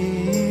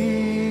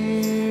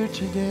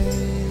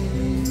today.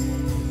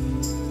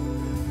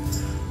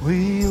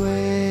 We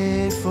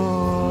wait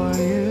for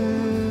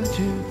you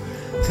to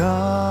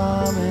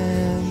come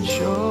and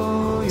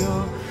show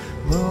your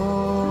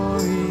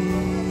glory.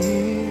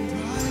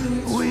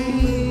 We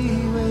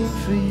wait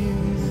for you.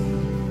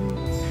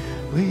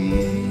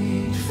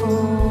 Wait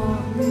for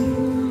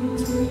you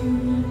to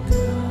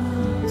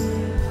come.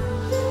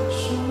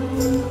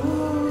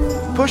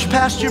 Push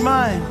past your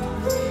mind.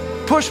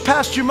 Push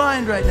past your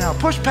mind right now.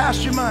 Push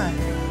past your mind.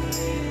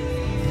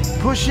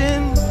 Push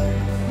in.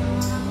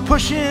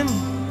 Push in.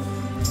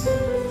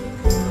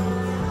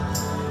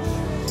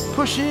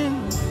 Push in.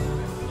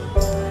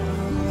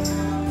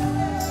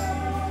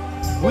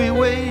 We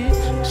wait,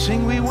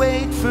 sing, we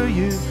wait for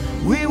you.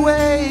 We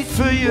wait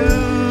for you.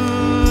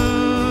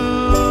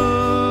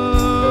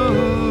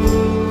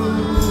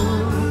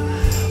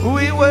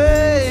 We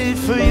wait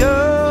for you.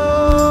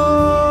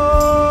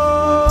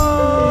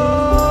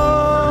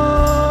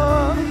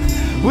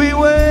 We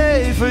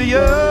wait for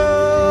you.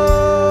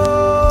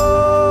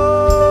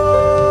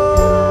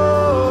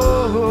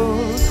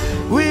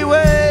 We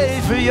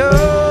wait for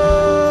you.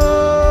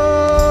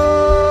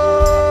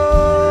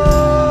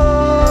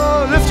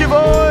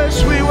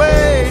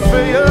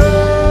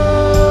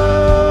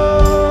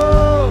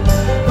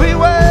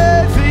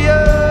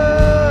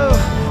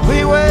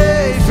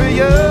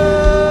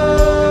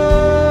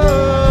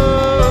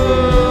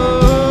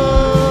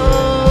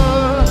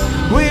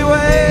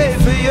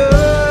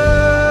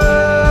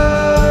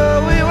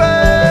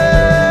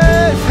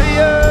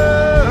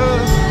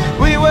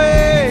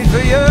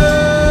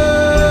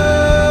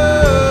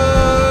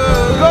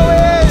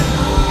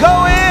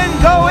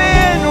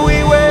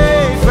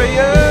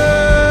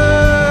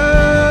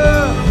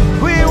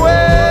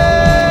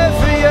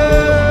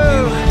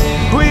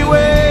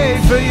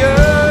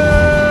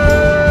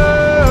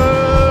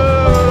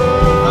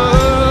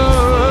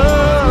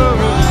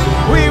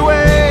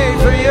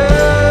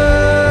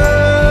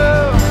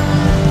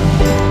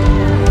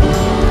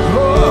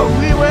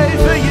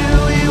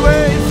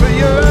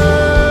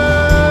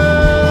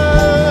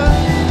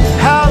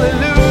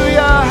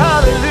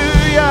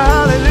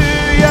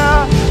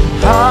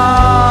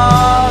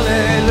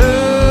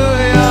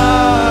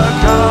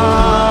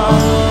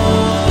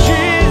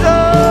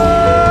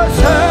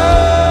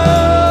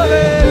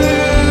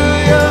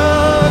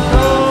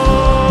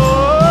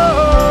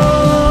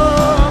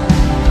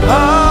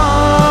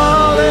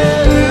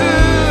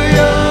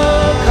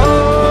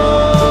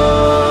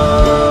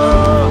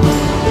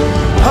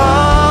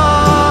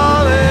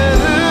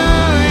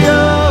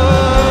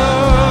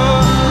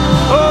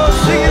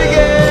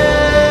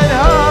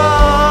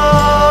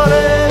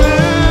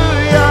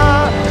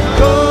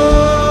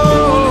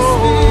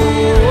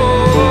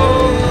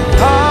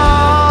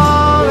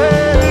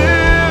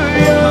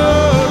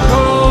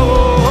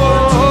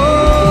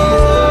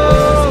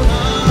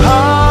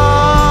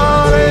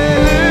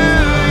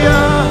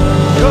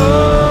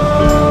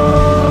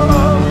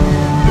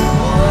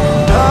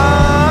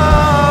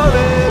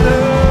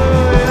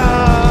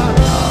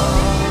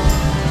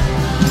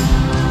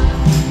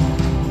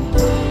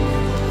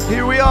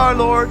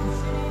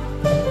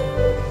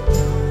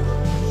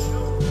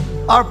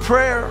 Our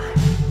prayer,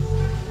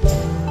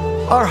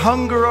 our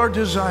hunger, our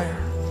desire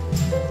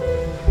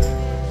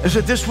is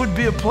that this would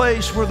be a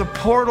place where the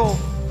portal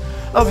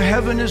of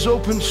heaven is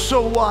opened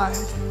so wide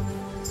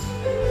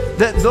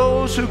that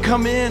those who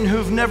come in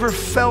who've never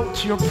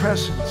felt your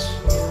presence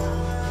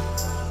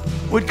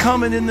would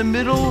come, and in the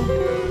middle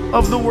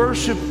of the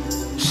worship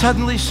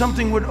suddenly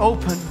something would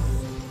open,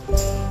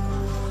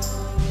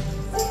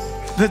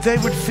 that they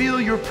would feel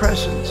your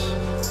presence,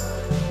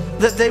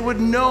 that they would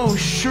know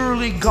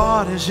surely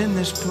God is in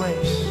this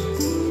place.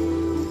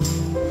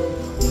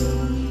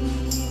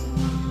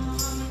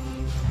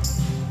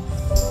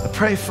 I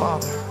pray,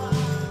 Father,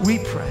 we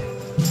pray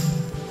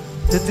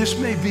that this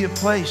may be a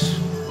place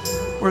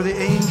where the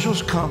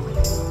angels come,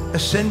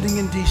 ascending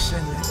and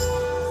descending.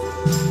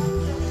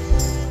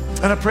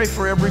 And I pray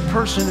for every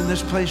person in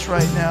this place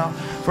right now,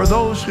 for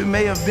those who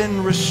may have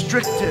been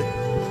restricted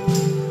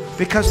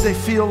because they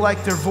feel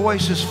like their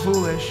voice is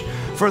foolish,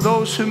 for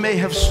those who may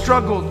have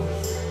struggled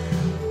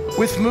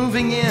with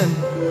moving in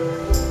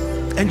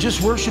and just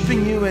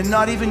worshiping you and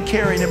not even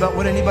caring about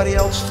what anybody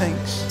else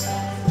thinks.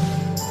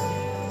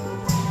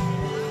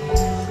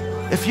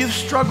 If you've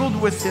struggled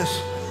with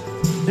this,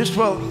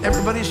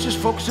 everybody's just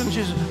focusing on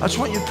Jesus, I just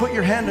want you to put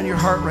your hand on your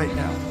heart right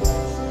now.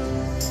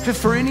 If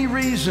for any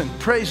reason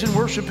praise and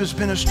worship has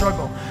been a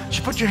struggle,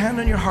 just put your hand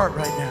on your heart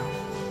right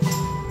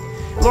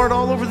now. Lord,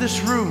 all over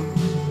this room,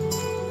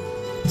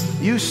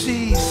 you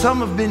see some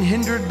have been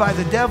hindered by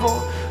the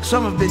devil.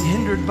 Some have been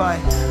hindered by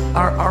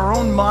our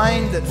own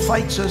mind that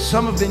fights us.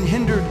 Some have been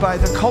hindered by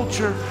the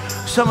culture.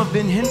 Some have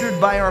been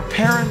hindered by our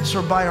parents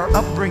or by our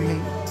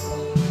upbringing.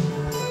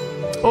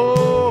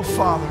 Oh,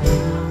 Father,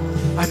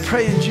 I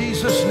pray in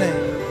Jesus'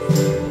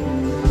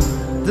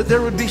 name that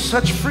there would be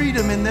such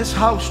freedom in this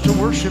house to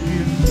worship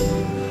you,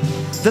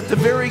 that the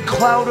very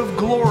cloud of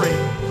glory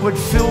would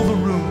fill the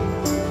room.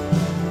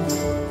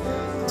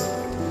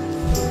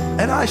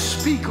 And I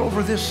speak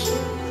over this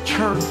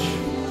church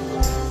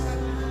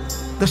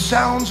the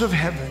sounds of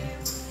heaven,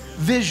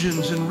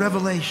 visions and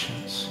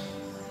revelations.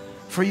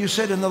 For you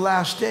said in the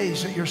last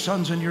days that your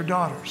sons and your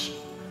daughters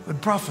would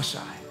prophesy,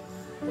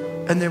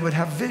 and they would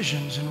have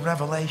visions and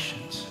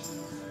revelations.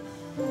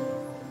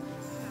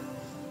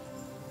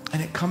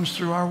 And it comes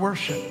through our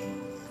worship.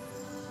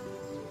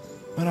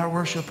 When our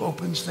worship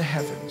opens the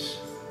heavens,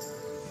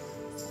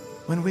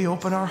 when we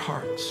open our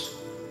hearts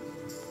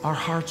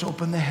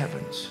open the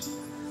heavens,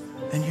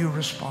 and you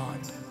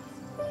respond.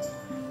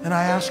 And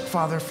I ask,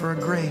 Father, for a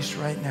grace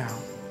right now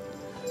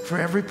for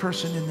every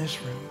person in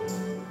this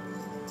room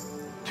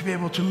to be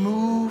able to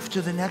move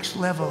to the next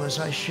level as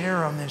I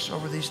share on this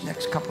over these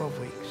next couple of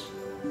weeks,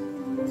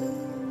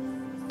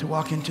 to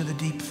walk into the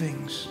deep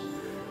things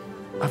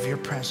of your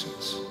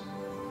presence,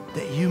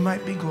 that you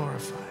might be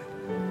glorified,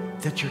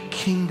 that your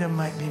kingdom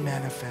might be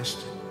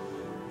manifested,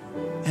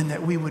 and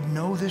that we would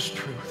know this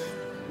truth,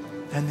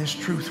 and this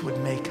truth would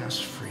make us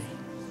free.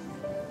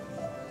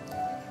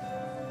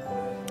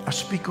 I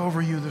speak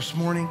over you this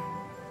morning.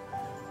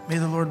 May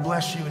the Lord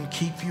bless you and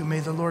keep you. May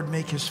the Lord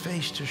make his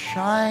face to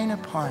shine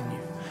upon you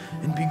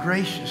and be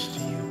gracious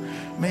to you.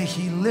 May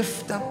he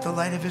lift up the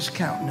light of his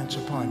countenance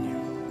upon you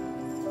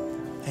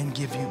and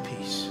give you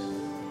peace.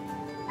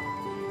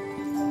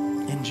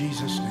 In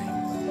Jesus' name,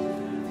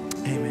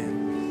 amen.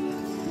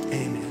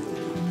 Amen.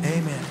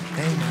 Amen.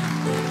 Amen.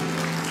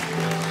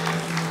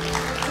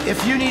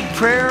 If you need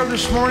prayer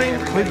this morning,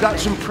 we've got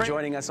some prayer.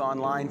 Joining us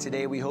online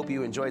today, we hope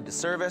you enjoyed the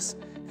service.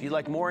 If you'd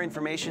like more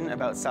information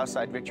about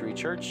Southside Victory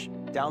Church,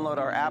 download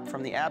our app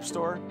from the App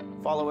Store,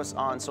 follow us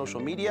on social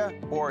media,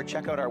 or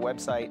check out our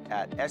website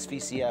at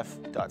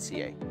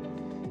svcf.ca.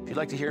 If you'd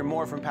like to hear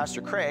more from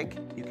Pastor Craig,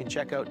 you can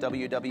check out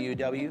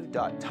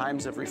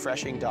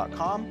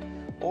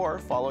www.timesofrefreshing.com or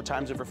follow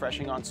Times of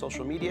Refreshing on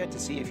social media to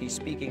see if he's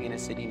speaking in a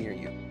city near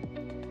you.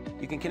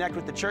 You can connect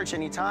with the church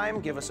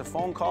anytime, give us a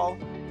phone call,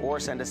 or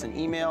send us an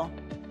email.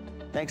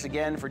 Thanks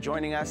again for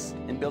joining us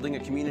in building a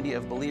community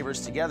of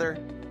believers together.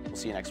 We'll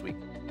see you next week.